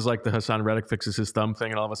 Maybe this is like the Hassan Reddick fixes his thumb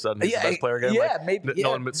thing, and all of a sudden he's the best player again. Yeah, like maybe.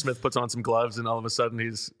 Nolan Smith puts on some gloves, and all of a sudden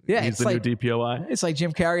he's the new DPOI. It's like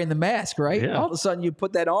Jim Carrey in The Mask, right? Yeah. All of a sudden you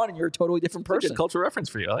put that on, and you're a totally different person. It's a good cultural reference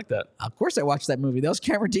for you. I like that. Of course, I watched that movie. That was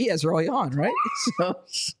Cameron Diaz early on, right? So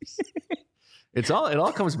it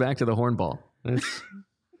all comes back to the hornball.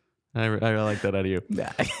 I like that out of you.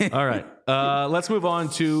 All right, let's move on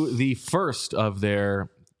to the first of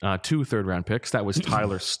their 2 third-round picks. That was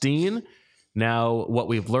Tyler Steen. Now, what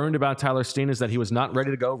we've learned about Tyler Steen is that he was not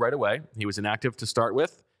ready to go right away. He was inactive to start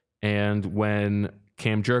with. And when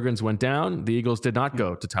Cam Jurgens went down, the Eagles did not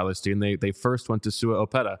go to Tyler Steen. They first went to Sua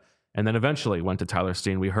Opeta and then eventually went to Tyler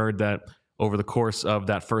Steen. We heard that over the course of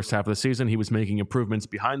that first half of the season, he was making improvements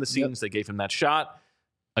behind the scenes. They gave him that shot.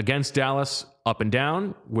 Against Dallas, up and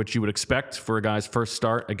down, which you would expect for a guy's first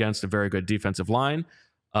start against a very good defensive line.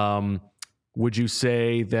 Would you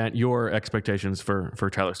say that your expectations for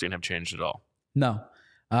Tyler Steen have changed at all? No.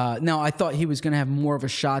 No, I thought he was going to have more of a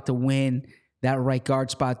shot to win that right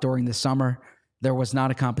guard spot during the summer. There was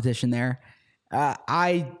not a competition there.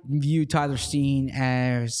 I view Tyler Steen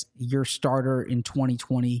as your starter in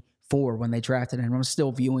 2024 when they drafted him. I'm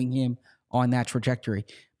still viewing him on that trajectory.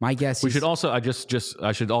 My guess is...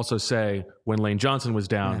 I should also say when Lane Johnson was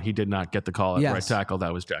down, he did not get the call at right tackle.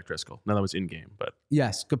 That was Jack Driscoll. No, that was in-game. But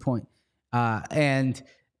yes, good point. And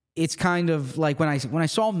it's kind of like when I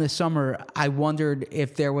saw him this summer, I wondered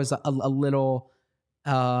if there was a little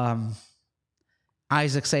Isaac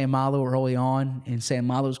Seumalo early on in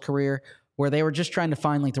Seumalo's career where they were just trying to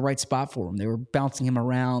find like the right spot for him. They were bouncing him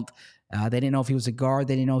around. They didn't know if he was a guard.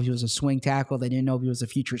 They didn't know if he was a swing tackle. They didn't know if he was a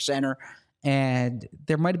future center. And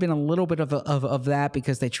there might have been a little bit of that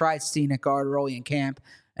because they tried Steen at guard early in camp.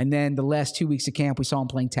 And then the last 2 weeks of camp, we saw him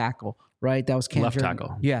playing tackle, right? That was Cam left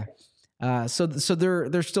tackle. Yeah. So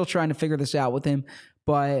they're still trying to figure this out with him.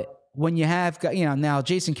 But when you have, now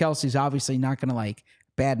Jason Kelsey's obviously not going to like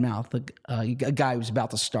badmouth a guy who's about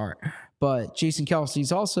to start. But Jason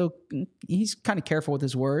Kelsey's also, he's kind of careful with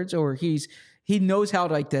his words, or he knows how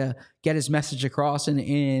to get his message across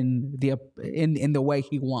in the way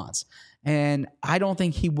he wants. And I don't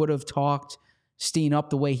think he would have talked Steen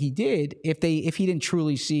up the way he did if he didn't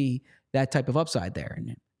truly see that type of upside there.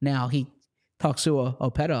 And now he talks Sua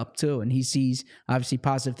Opeta up too, and he sees obviously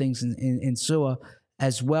positive things in Sua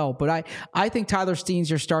as well. But I think Tyler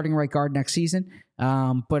Steen's your starting right guard next season.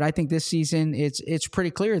 But I think this season it's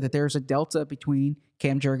pretty clear that there's a delta between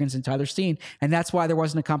Cam Jurgens and Tyler Steen, and that's why there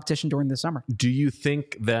wasn't a competition during the summer. Do you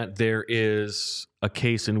think that there is a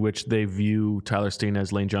case in which they view Tyler Steen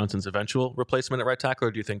as Lane Johnson's eventual replacement at right tackle,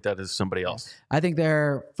 or do you think that is somebody else? I think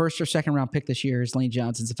their first or second round pick this year is Lane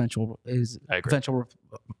Johnson's eventual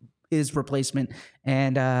replacement.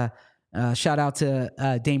 And shout out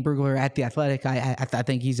to Dane Brugler at The Athletic. I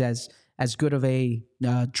think he's as good of a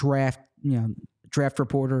draft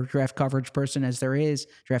reporter, draft coverage person as there is,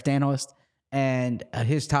 draft analyst. And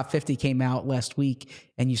his top 50 came out last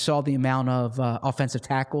week, and you saw the amount of offensive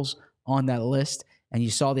tackles on that list, and you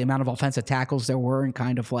saw the amount of offensive tackles there were in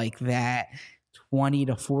kind of like that 20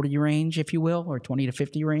 to 40 range, if you will, or 20 to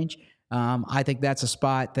 50 range. I think that's a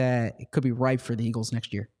spot that could be ripe for the Eagles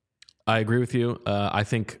next year. I agree with you. I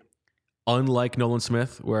think unlike Nolan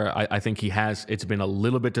Smith, where I think it's been a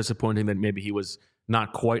little bit disappointing that maybe he was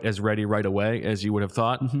not quite as ready right away as you would have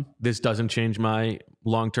thought. Mm-hmm. This doesn't change my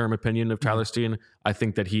long-term opinion of Tyler Steen. I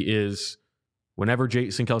think that he is, whenever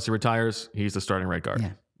Jason Kelsey retires, he's the starting right guard.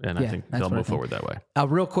 Yeah. And I think they'll move forward that way.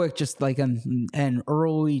 Real quick, just like an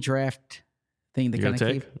early draft thing to kind of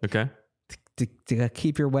keep. Okay. To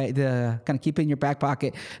keep your way, to kind of keep in your back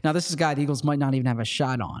pocket. Now, this is a guy the Eagles might not even have a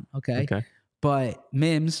shot on. Okay. But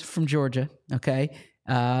Mims from Georgia. Okay.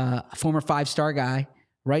 Former 5-star guy,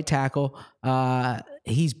 right tackle.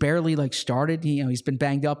 He's barely started. He's been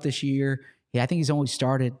banged up this year. Yeah, I think he's only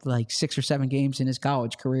started 6 or 7 games in his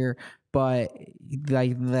college career. but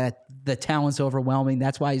like that the talent's overwhelming.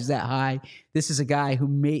 That's why he's that high. This is a guy who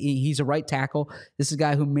he's a right tackle. This is a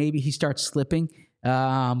guy who maybe he starts slipping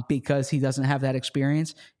because he doesn't have that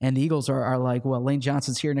experience. And the Eagles are like, well, Lane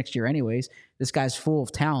Johnson's here next year anyways. This guy's full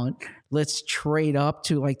of talent. Let's trade up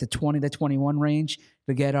to like the 20 to 21 range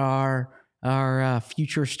to get our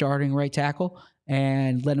future starting right tackle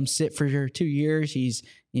and let him sit for 2 years. He's,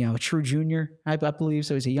 a true junior, I believe.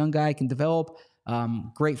 So he's a young guy, can develop.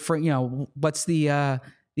 Great for, what's the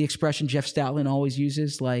expression Jeff Stoutland always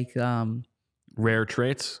uses? Like, rare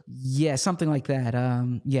traits. Yeah. Something like that.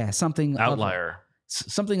 Something outlier,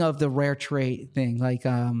 something of the rare trait thing. Like,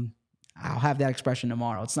 I'll have that expression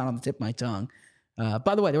tomorrow. It's not on the tip of my tongue.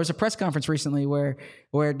 By the way, there was a press conference recently where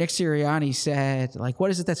Nick Sirianni said, like,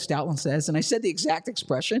 what is it that Stoutland says? And I said the exact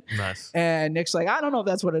expression. Nice. And Nick's like, I don't know if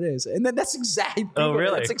that's what it is. And then that's exactly. Oh,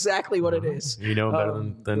 really? That's exactly what it is. You know him better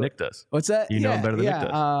than Nick does. What's that? You know him better than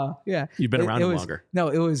Nick does. Yeah. You've been around him longer. No,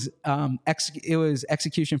 it was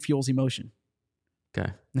execution fuels emotion.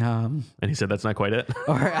 Okay. And he said that's not quite it.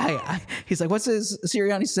 Or he's like, what's his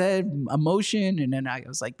Sirianni said? Emotion. And then I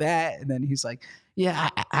was like that. And then he's like, yeah,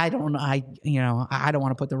 I don't know. I don't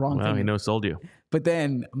want to put the wrong thing. Well, he knows sold you. But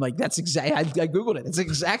then I'm like, that's exactly, I Googled it. That's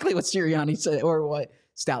exactly what Sirianni said or what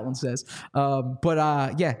Stoutland says.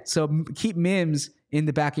 So keep Mims in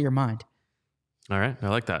the back of your mind. All right. I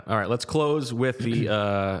like that. All right. Let's close with the,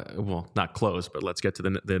 not close, but let's get to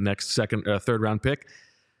the next third round pick.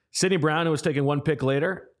 Sidney Brown, who was taken one pick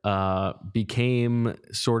later, became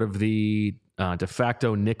sort of the de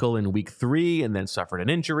facto nickel in week 3 and then suffered an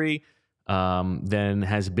injury. Then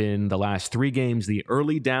has been the last 3 games the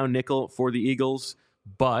early down nickel for the Eagles,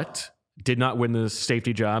 but did not win the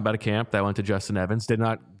safety job out of camp. That went to Justin Evans. Did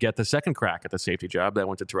not get the second crack at the safety job. That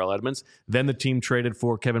went to Terrell Edmonds. Then the team traded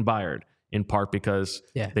for Kevin Byard, in part because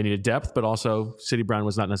they needed depth, but also Sidney Brown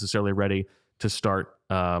was not necessarily ready to start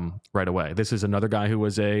right away. This is another guy who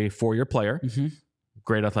was a 4-year player,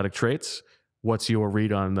 great athletic traits. What's your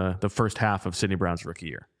read on the first half of Sidney Brown's rookie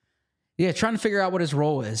year? Yeah, trying to figure out what his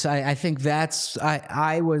role is. I think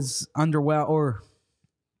I was underwhelmed, or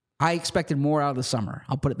I expected more out of the summer.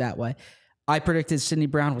 I'll put it that way. I predicted Sidney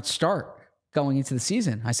Brown would start going into the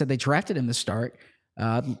season. I said they drafted him to start,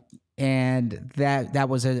 and that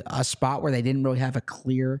was a spot where they didn't really have a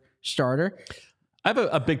clear starter. I have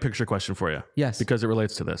a big picture question for you. Yes. Because it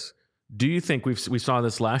relates to this. Do you think we saw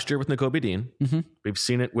this last year with Nakobe Dean? Mm-hmm. We've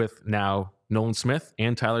seen it with now Nolan Smith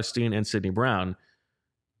and Tyler Steen and Sidney Brown.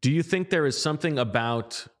 Do you think there is something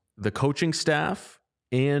about the coaching staff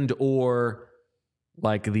and or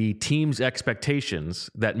like the team's expectations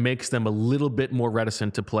that makes them a little bit more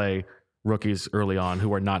reticent to play rookies early on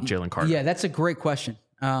who are not Jalen Carter? Yeah, that's a great question.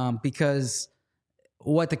 Because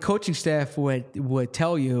what the coaching staff would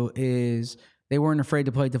tell you is they weren't afraid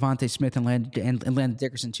to play Devontae Smith and Landon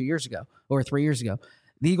Dickerson 2 years ago or 3 years ago.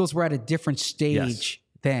 The Eagles were at a different stage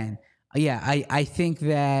then. Yeah, I think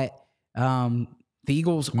that the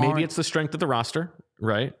Eagles maybe it's the strength of the roster,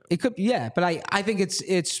 right? It could, but I think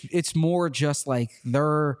it's more just like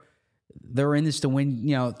they're in this to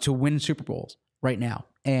win Super Bowls right now,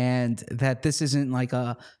 and that this isn't like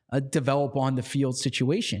a develop on the field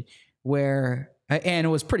situation where, and it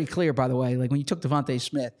was pretty clear, by the way, like when you took Devontae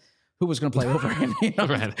Smith, who was going to play over him?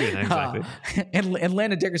 Right, exactly. And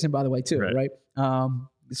Landon Dickerson, by the way, too, right?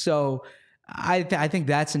 So I think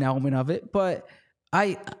that's an element of it, but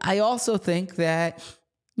I also think that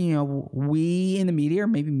we in the media, or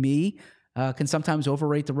maybe me, can sometimes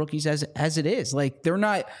overrate the rookies as it is. Like they're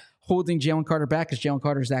not holding Jalen Carter back because Jalen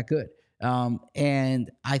Carter is that good, and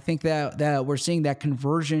I think that we're seeing that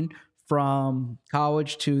conversion from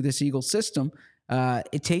college to this Eagles system.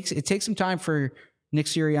 It takes some time for Nick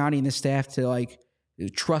Sirianni and the staff to like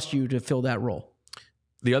trust you to fill that role.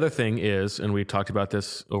 The other thing is, and we talked about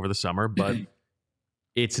this over the summer, but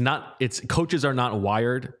coaches are not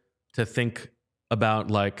wired to think about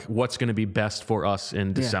like what's going to be best for us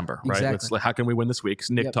in December, right? Exactly. How can we win this week?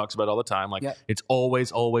 Nick talks about it all the time. Like it's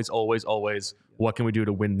always, what can we do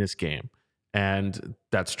to win this game? And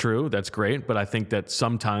that's true. That's great. But I think that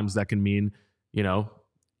sometimes that can mean,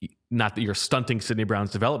 not that you're stunting Sidney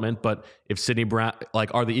Brown's development, but if Sidney Brown,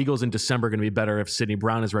 like, are the Eagles in December going to be better if Sidney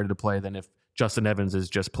Brown is ready to play than if Justin Evans is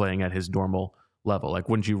just playing at his normal level? Like,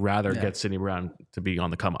 wouldn't you rather get Sidney Brown to be on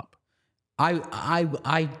the come up?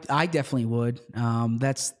 I definitely would.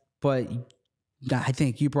 But I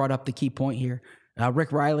think you brought up the key point here.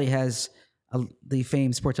 Rick Riley has the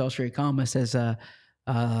famed Sports Illustrated columnist has a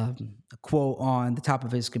quote on the top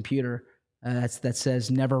of his computer that says,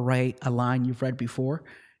 "Never write a line you've read before."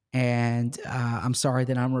 And I'm sorry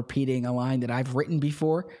that I'm repeating a line that I've written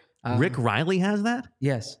before. Rick Riley has that?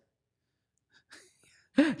 Yes.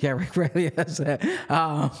 Yeah, Rick Riley has that.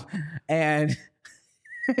 And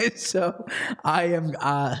so I am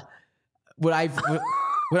what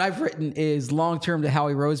I've written is long term to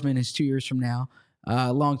Howie Roseman is 2 years from now.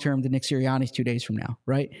 Long term to Nick Sirianni is 2 days from now,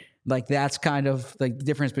 right? Like that's kind of like the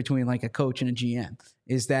difference between like a coach and a GM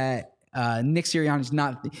is that Nick Sirianni's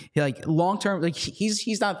not like long term. Like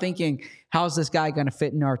he's not thinking how's this guy going to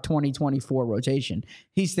fit in our 2024 rotation.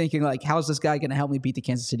 He's thinking like how's this guy going to help me beat the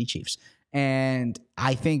Kansas City Chiefs. And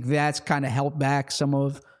I think that's kind of held back some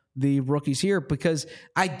of the rookies here because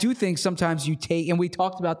I do think sometimes you take, and we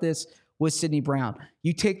talked about this with Sidney Brown,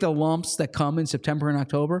 you take the lumps that come in September and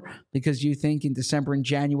October because you think in December and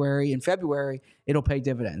January and February, it'll pay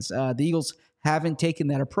dividends. The Eagles haven't taken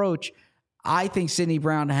that approach. I think Sidney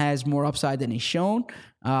Brown has more upside than he's shown,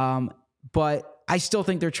 but I still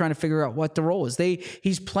think they're trying to figure out what the role is.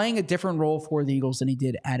 He's playing a different role for the Eagles than he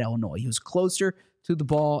did at Illinois. He was closer to the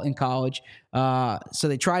ball in college. So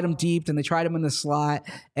they tried him deep and they tried him in the slot.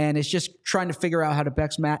 And it's just trying to figure out how to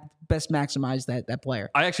best maximize that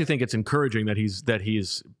player. I actually think it's encouraging that he's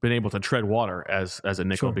been able to tread water as a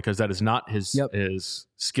nickel because that is not his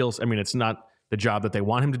skills. I mean, it's not the job that they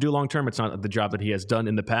want him to do long term. It's not the job that he has done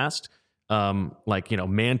in the past.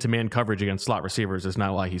 Man-to-man coverage against slot receivers is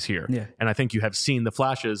not why he's here. Yeah. And I think you have seen the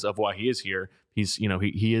flashes of why he is here. He's,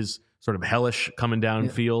 he is sort of hellish coming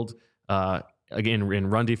downfield. Again, in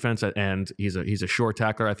run defense, and he's a short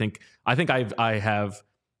tackler. I think I have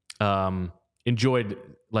enjoyed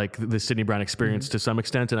like the Sidney Brown experience to some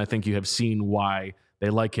extent, and I think you have seen why they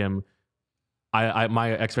like him.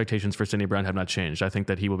 My expectations for Sidney Brown have not changed. I think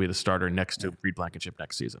that he will be the starter next to Reed Blankenship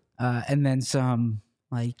next season. And then some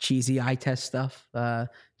like cheesy eye test stuff,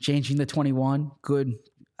 changing the 21,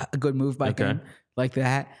 a good move by him like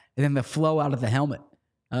that, and then the flow out of the helmet.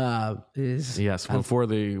 For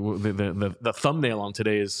the thumbnail on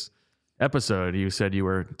today's episode, you said you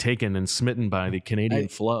were taken and smitten by the Canadian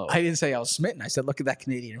flow. I didn't say I was smitten. I said, look at that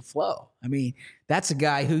Canadian flow. I mean, that's a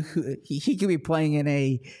guy who he could be playing in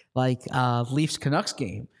a Leafs Canucks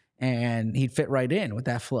game, and he'd fit right in with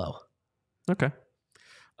that flow. Okay,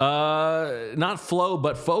 not Flow,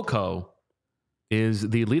 but Foco is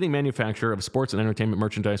the leading manufacturer of sports and entertainment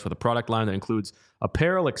merchandise with a product line that includes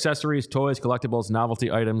apparel, accessories, toys, collectibles,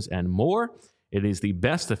 novelty items, and more. It is the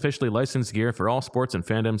best officially licensed gear for all sports and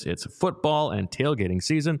fandoms. It's football and tailgating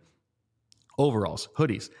season. Overalls,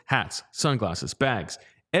 hoodies, hats, sunglasses, bags,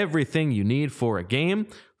 everything you need for a game.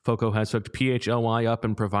 Foco has hooked PHLY up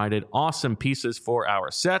and provided awesome pieces for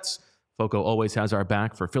our sets. Foco always has our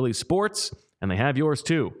back for Philly sports, and they have yours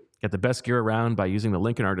too. Get the best gear around by using the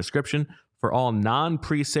link in our description. For all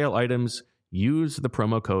non-presale items, use the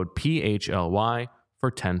promo code PHLY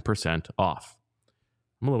for 10% off.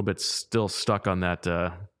 I'm a little bit still stuck on that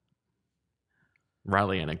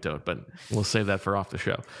Riley anecdote, but we'll save that for off the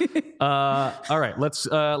show. All right, let's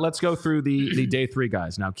go through the day 3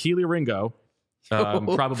 guys. Now, Keely Ringo,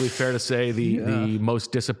 probably fair to say the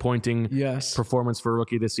most disappointing performance for a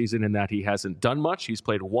rookie this season in that he hasn't done much. He's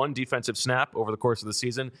played one defensive snap over the course of the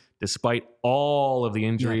season. Despite all of the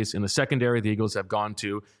injuries in the secondary, the Eagles have gone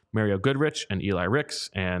to Mario Goodrich and Eli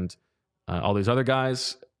Ricks and all these other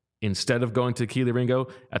guys instead of going to Keely Ringo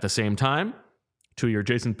at the same time. To your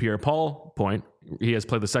Jason Pierre-Paul point, he has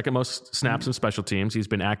played the second most snaps in special teams. He's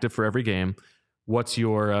been active for every game. What's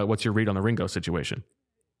your read on the Ringo situation?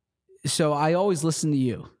 So I always listen to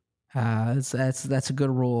you. That's a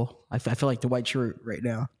good rule. I feel like the white shirt right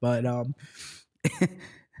now, but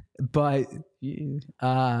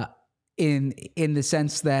in the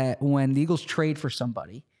sense that when the Eagles trade for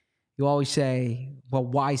somebody, you always say, well,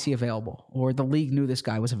 why is he available? Or the league knew this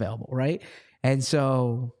guy was available, right? And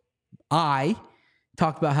so I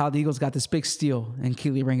talked about how the Eagles got this big steal in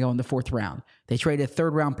Keely Ringo in the 4th round. They traded a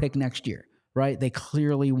 3rd round pick next year, right? They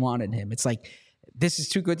clearly wanted him. It's like, this is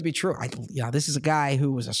too good to be true. This is a guy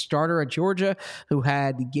who was a starter at Georgia, who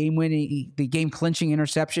had the game clinching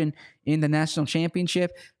interception in the national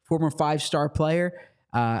championship, former 5-star player.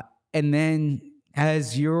 And then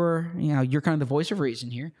as you're kind of the voice of reason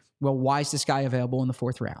here. Well, why is this guy available in the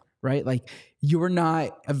 4th round, right? Like you're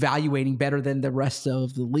not evaluating better than the rest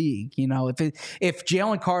of the league. If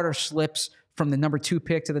Jalen Carter slips from the number 2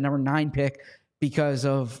 pick to the number 9 pick because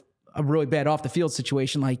of a really bad off the field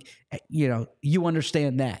situation, you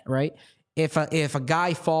understand that, right? If a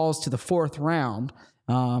guy falls to the 4th round,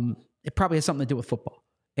 it probably has something to do with football.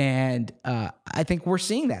 And I think we're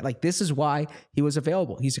seeing that. Like, this is why he was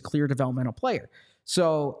available. He's a clear developmental player.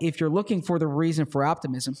 So if you're looking for the reason for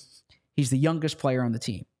optimism, he's the youngest player on the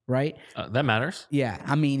team, right? That matters. Yeah.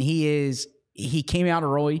 I mean, he came out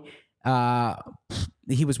early.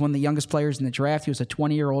 He was one of the youngest players in the draft. He was a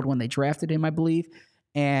 20-year-old when they drafted him, I believe.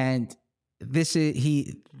 And this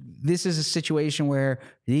is a situation where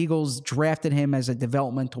the Eagles drafted him as a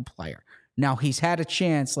developmental player. Now he's had a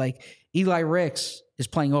chance. Like Eli Ricks is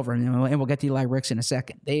playing over him, and we'll get to Eli Ricks in a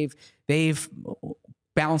second. They've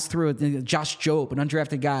bounced through it. Josh Jobe, an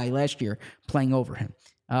undrafted guy last year, playing over him.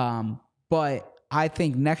 But I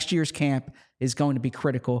think next year's camp is going to be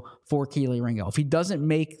critical for Kelee Ringo. If he doesn't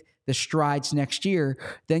make the strides next year,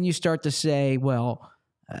 then you start to say, well,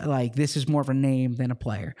 like this is more of a name than a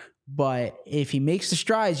player. But if he makes the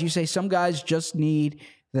strides, you say some guys just need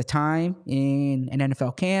the time in an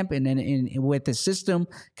NFL camp and then with the system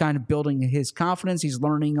kind of building his confidence. He's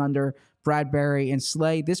learning under Bradbury and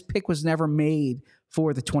Slay. This pick was never made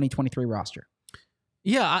for the 2023 roster.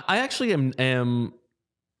 Yeah, I actually am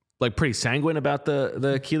like pretty sanguine about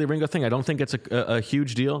the Kelee Ringo thing. I don't think it's a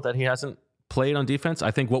huge deal that he hasn't played on defense.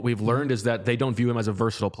 I think what we've learned is that they don't view him as a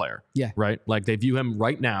versatile player. Yeah. Right? Like they view him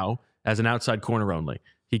right now as an outside corner only.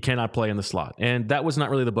 He cannot play in the slot. And that was not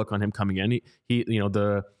really the book on him coming in. He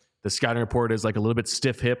the scouting report is like a little bit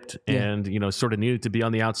stiff-hipped and, sort of needed to be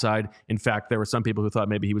on the outside. In fact, there were some people who thought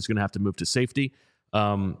maybe he was going to have to move to safety.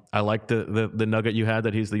 I like the nugget you had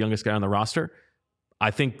that he's the youngest guy on the roster.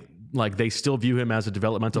 I think like they still view him as a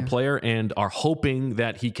developmental player and are hoping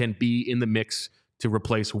that he can be in the mix to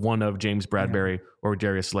replace one of James Bradbury or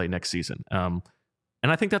Darius Slay next season. And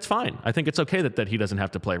I think that's fine. I think it's okay that he doesn't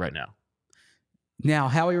have to play right now. Now,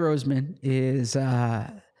 Howie Roseman is,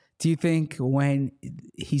 do you think when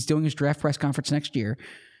he's doing his draft press conference next year,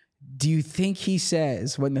 do you think he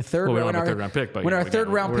says when the third round pick, when our third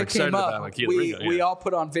round pick came up, we all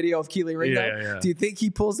put on video of Kelee Ringo? Yeah. Do you think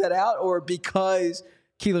he pulls that out, or because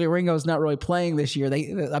Kelee Ringo is not really playing this year,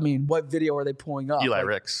 what video are they pulling up? Eli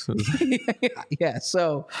Ricks. Yeah.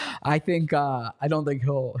 So I think I don't think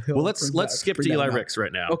he'll. Well, let's skip to Eli Ricks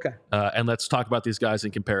right now. Okay. And let's talk about these guys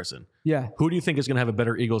in comparison. Yeah. Who do you think is going to have a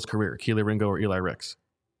better Eagles career, Kelee Ringo or Eli Ricks?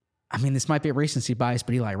 I mean, this might be a recency bias,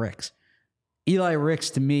 but Eli Ricks. Eli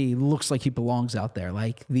Ricks to me looks like he belongs out there.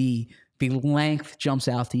 Like the length jumps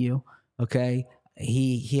out to you. Okay.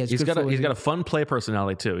 He's got a fun play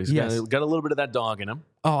personality too. He's got a little bit of that dog in him.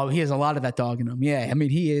 Oh, he has a lot of that dog in him. Yeah, I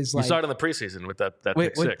mean, he is like... You saw it in the preseason with that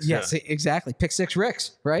pick six. Yes, exactly. Pick six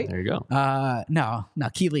Ricks, right? There you go. No,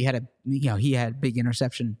 Kelee had he had a big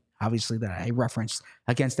interception, obviously, that I referenced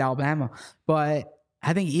against Alabama. But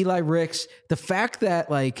I think Eli Ricks, the fact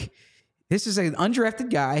that like this is an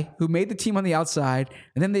undrafted guy who made the team on the outside,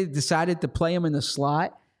 and then they decided to play him in the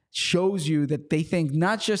slot, shows you that they think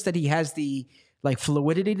not just that he has the like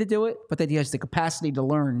fluidity to do it, but that he has the capacity to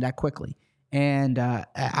learn that quickly. And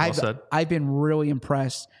I've been really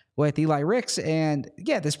impressed with Eli Ricks. And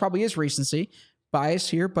yeah, this probably is recency bias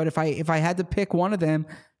here, but if I had to pick one of them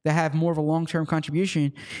that have more of a long-term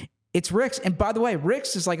contribution, it's Ricks. And by the way,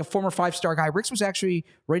 Ricks is like a former 5-star guy. Ricks was actually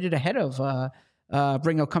rated ahead of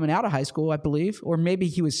Ringo coming out of high school, I believe, or maybe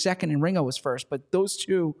he was second and Ringo was first, but those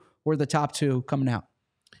two were the top two coming out.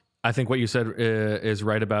 I think what you said is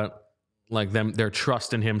right about like their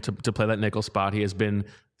trust in him to play that nickel spot. He has been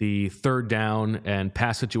the third down and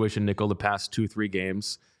pass situation nickel the past 2-3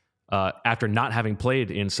 games after not having played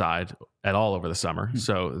inside at all over the summer. Mm-hmm.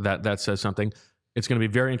 So that says something. It's going to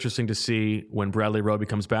be very interesting to see when Bradley Roby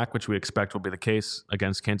comes back, which we expect will be the case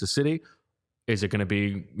against Kansas City. Is it going to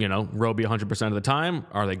be, Roby 100% of the time?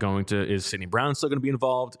 Is Sidney Brown still going to be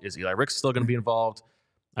involved? Is Eli Ricks still going to be involved?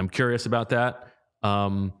 I'm curious about that.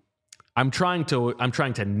 I'm trying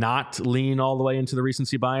to not lean all the way into the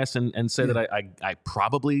recency bias and say that I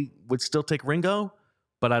probably would still take Ringo,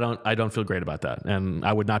 but I don't feel great about that, and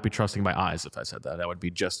I would not be trusting my eyes if I said that. That would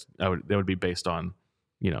be based on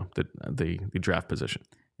the draft position.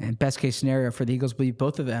 And best case scenario for the Eagles would be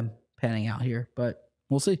both of them panning out here, but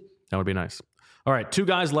we'll see. That would be nice. All right, 2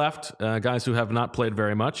 guys left, guys who have not played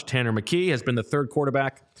very much. Tanner McKee has been the third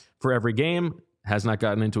quarterback for every game, has not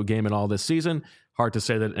gotten into a game at all this season. Hard to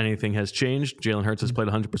say that anything has changed. Jalen Hurts has played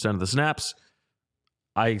 100% of the snaps.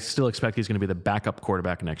 I still expect he's going to be the backup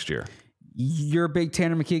quarterback next year. You're a big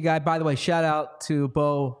Tanner McKee guy. By the way, shout out to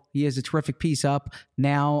Bo. He has a terrific piece up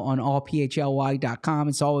now on allphly.com.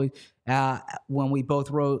 It's always when we both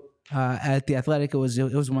wrote at The Athletic, it was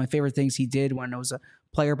one of my favorite things he did when it was a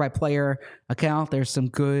player-by-player account. There's some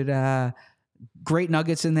good, great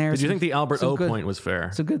nuggets in there. Did you think the Albert O point was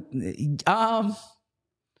fair? So good.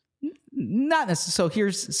 Not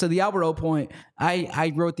necessarily. So the Albert O point,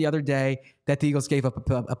 I wrote the other day that the Eagles gave up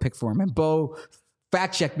a pick for him, and Bo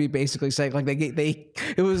fact checked me, basically saying like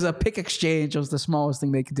it was a pick exchange. It was the smallest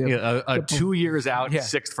thing they could do. Yeah, 2 years out,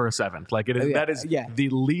 6th for a 7th. Like that is the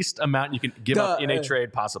least amount you can give up in a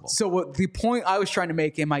trade possible. So the point I was trying to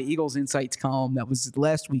make in my Eagles Insights column that was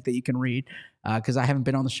last week that you can read, because I haven't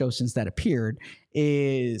been on the show since that appeared,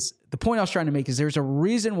 is the point I was trying to make is there's a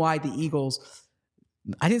reason why the Eagles,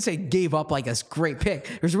 I didn't say gave up like a great pick.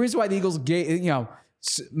 There's a reason why the Eagles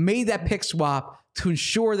made that pick swap to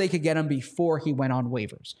ensure they could get him before he went on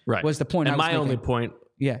waivers. Right. Was the point. And I was my making. only point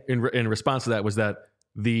in response to that was that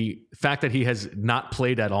the fact that he has not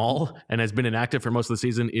played at all and has been inactive for most of the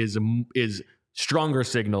season is stronger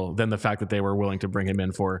signal than the fact that they were willing to bring him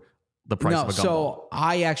in for the price of a gumball. So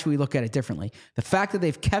I actually look at it differently. The fact that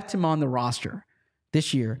they've kept him on the roster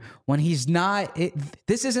this year when he's not,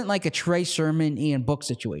 this isn't like a Trey Sermon, Ian Book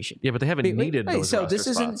situation. Yeah, but they haven't needed those roster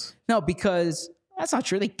spots. Because that's not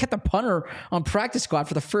true. They kept the punter on practice squad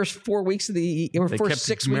for the first 4 weeks of the they first kept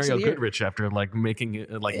 6 weeks Mario of the year. Goodrich after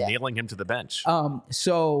nailing him to the bench.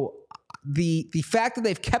 So the fact that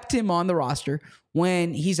they've kept him on the roster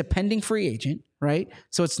when he's a pending free agent, right?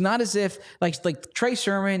 So it's not as if like Trey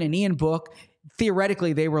Sermon and Ian Book,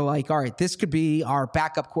 theoretically they were like, all right, this could be our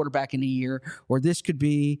backup quarterback in a year, or this could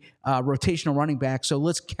be a rotational running back. So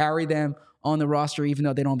let's carry them on the roster even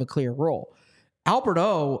though they don't have a clear role. Albert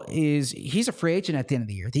O he's a free agent at the end of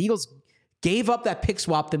the year. The Eagles gave up that pick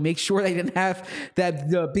swap to make sure they didn't have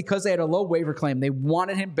that because they had a low waiver claim. They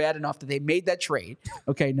wanted him bad enough that they made that trade.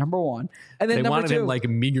 Okay, number one. And then they number wanted two, him like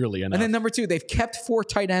meagerly enough. And then number two, they've kept 4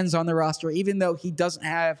 tight ends on the roster, even though he doesn't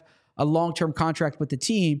have a long-term contract with the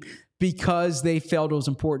team, because they felt it was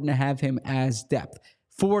important to have him as depth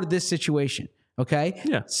for this situation. Okay.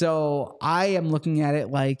 Yeah. So I am looking at it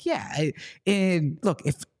like, and look,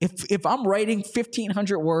 if I'm writing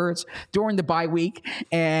 1,500 words during the bye week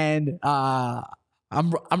and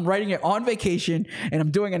I'm writing it on vacation and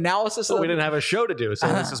I'm doing analysis. We didn't have a show to do, so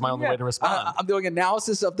this is my only way to respond. I'm doing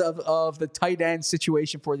analysis of the tight end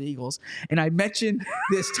situation for the Eagles, and I mentioned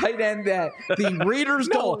this tight end that the readers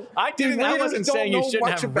don't. I wasn't saying you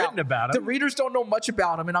shouldn't have written about him. The readers don't know much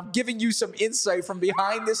about him, and I'm giving you some insight from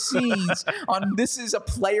behind the scenes on this is a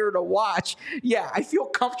player to watch. Yeah, I feel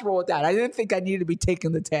comfortable with that. I didn't think I needed to be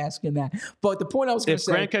taking the task in that, but the point I was going to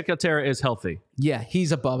say, if Grant Calcaterra is healthy,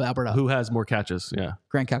 he's above Albert O. Who has more catches? Yeah.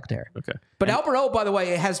 Grant Calcaterra. Okay. But Albert O, by the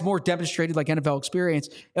way, has more demonstrated like NFL experience.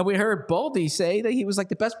 And we heard Baldy say that he was like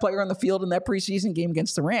the best player on the field in that preseason game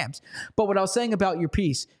against the Rams. But what I was saying about your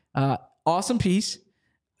piece, awesome piece,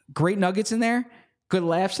 great nuggets in there, good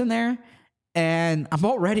laughs in there. And I'm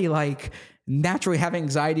already like naturally having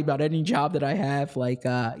anxiety about any job that I have,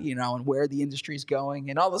 and where the industry is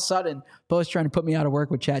going. And all of a sudden, Bo's trying to put me out of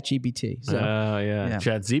work with ChatGPT. So,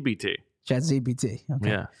 ChatZBT. ChatZBT. Okay.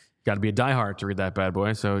 Yeah. Got to be a diehard to read that bad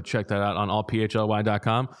boy. So check that out on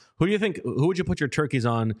allphly.com. Who would you put your turkeys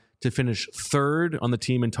on to finish 3rd on the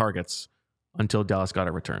team in targets until Dallas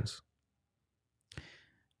Goedert returns?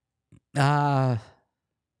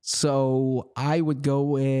 So I would go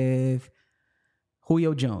with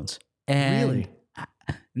Julio Jones. And really?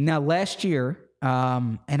 Now last year,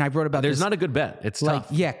 and I wrote about There's this, not a good bet. It's like,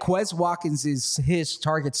 tough. Yeah, Quez Watkins his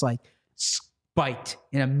targets like spiked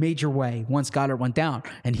in a major way once Goddard went down.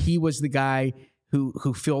 And he was the guy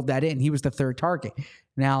who filled that in. He was the 3rd target.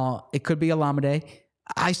 Now, it could be Alameda.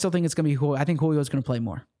 I still think it's going to be Julio. I think Julio's going to play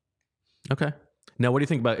more. Okay. Now, what do you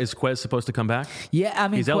think about, is Quez supposed to come back? Yeah, I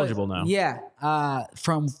mean, he's eligible now. Yeah.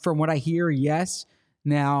 From what I hear, yes.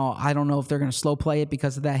 Now, I don't know if they're going to slow play it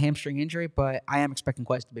because of that hamstring injury, but I am expecting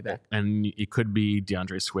Quez to be back. And it could be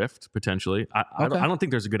DeAndre Swift, potentially. I don't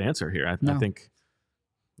think there's a good answer here. I think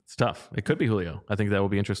it's tough. It could be Julio. I think that will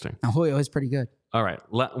be interesting. Now, Julio is pretty good. All right.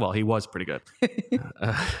 Well, he was pretty good.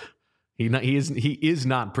 He is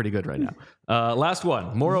not pretty good right now. Last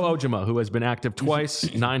one, Moro Ojima, who has been active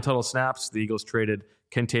twice, 9 total snaps. The Eagles traded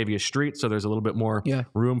Kentavious Street, so there's a little bit more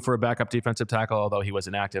room for a backup defensive tackle, although he was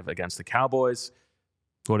inactive against the Cowboys.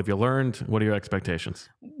 What have you learned? What are your expectations?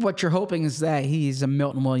 What you're hoping is that he's a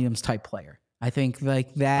Milton Williams type player. I think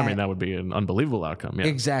like that. I mean, that would be an unbelievable outcome. Yeah.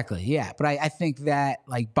 Exactly. Yeah. But I think that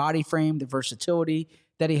like body frame, the versatility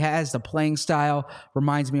that he has, the playing style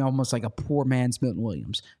reminds me almost like a poor man's Milton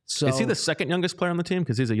Williams. So is he the 2nd youngest player on the team?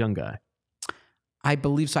 Because he's a young guy. I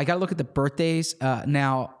believe so. I got to look at the birthdays.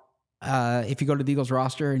 Now, if you go to the Eagles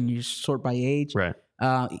roster and you sort by age, right?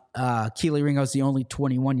 Keely Ringo's the only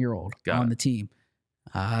 21-year-old on the team.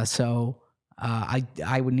 So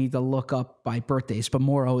I would need to look up by birthdays, but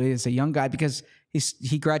Moro is a young guy because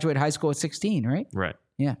he graduated high school at 16, right? Right.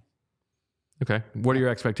 Yeah. Okay. What are your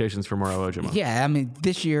expectations for Moro Ojima? Yeah, I mean,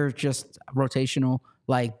 this year just rotational,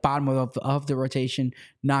 like bottom of the rotation,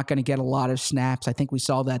 not going to get a lot of snaps. I think we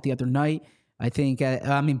saw that the other night. I think,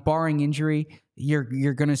 barring injury,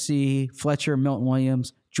 you're going to see Fletcher, Milton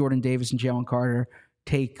Williams, Jordan Davis, and Jalen Carter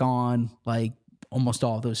take on like almost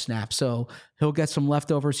all of those snaps. So he'll get some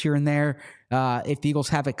leftovers here and there. If the Eagles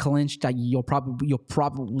have it clinched, you'll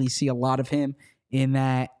probably see a lot of him in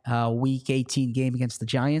that Week 18 game against the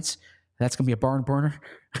Giants. That's going to be a barn burner.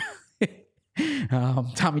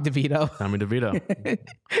 Tommy DeVito. Tommy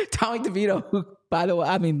DeVito, who, by the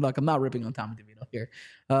way, look, I'm not ripping on Tommy DeVito here.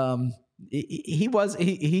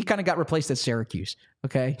 He kind of got replaced at Syracuse.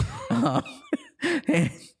 Okay.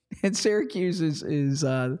 And Syracuse is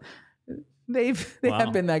they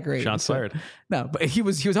haven't been that great. Shots fired. No, but he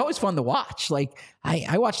was always fun to watch. Like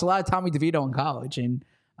I watched a lot of Tommy DeVito in college, and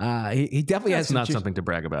he definitely has some not juice. something to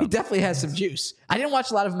brag about. He definitely has some juice. I didn't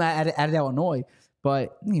watch a lot of him at Illinois,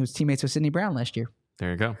 but he was teammates with Sidney Brown last year.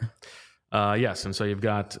 There you go. Yes, and so you've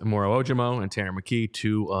got Moro Ojimo and Tanner McKee,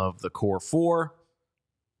 2 of the core 4,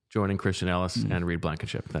 joining Christian Ellis and Reed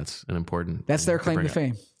Blankenship. That's an important. That's their claim to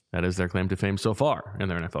fame. That is their claim to fame so far in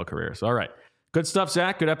their NFL careers. All right. Good stuff,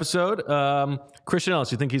 Zach. Good episode. Christian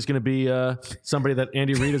Ellis, you think he's going to be somebody that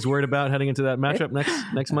Andy Reid is worried about heading into that matchup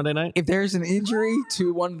next Monday night? If there's an injury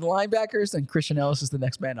to one of the linebackers, then Christian Ellis is the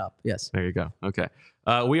next man up. Yes. There you go. Okay.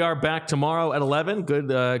 We are back tomorrow at 11.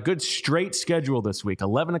 Good straight schedule this week.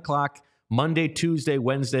 11 o'clock, Monday, Tuesday,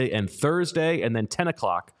 Wednesday, and Thursday, and then 10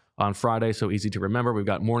 o'clock on Friday. So easy to remember. We've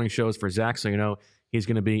got morning shows for Zach, so you know he's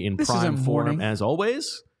going to be in prime form as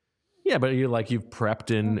always. Yeah, but you've prepped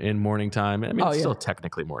in morning time. It's still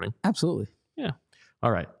technically morning. Absolutely. Yeah.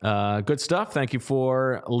 All right. Good stuff. Thank you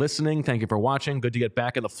for listening. Thank you for watching. Good to get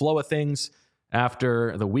back in the flow of things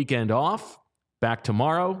after the weekend off. Back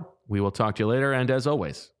tomorrow. We will talk to you later. And as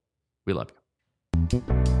always, we love you.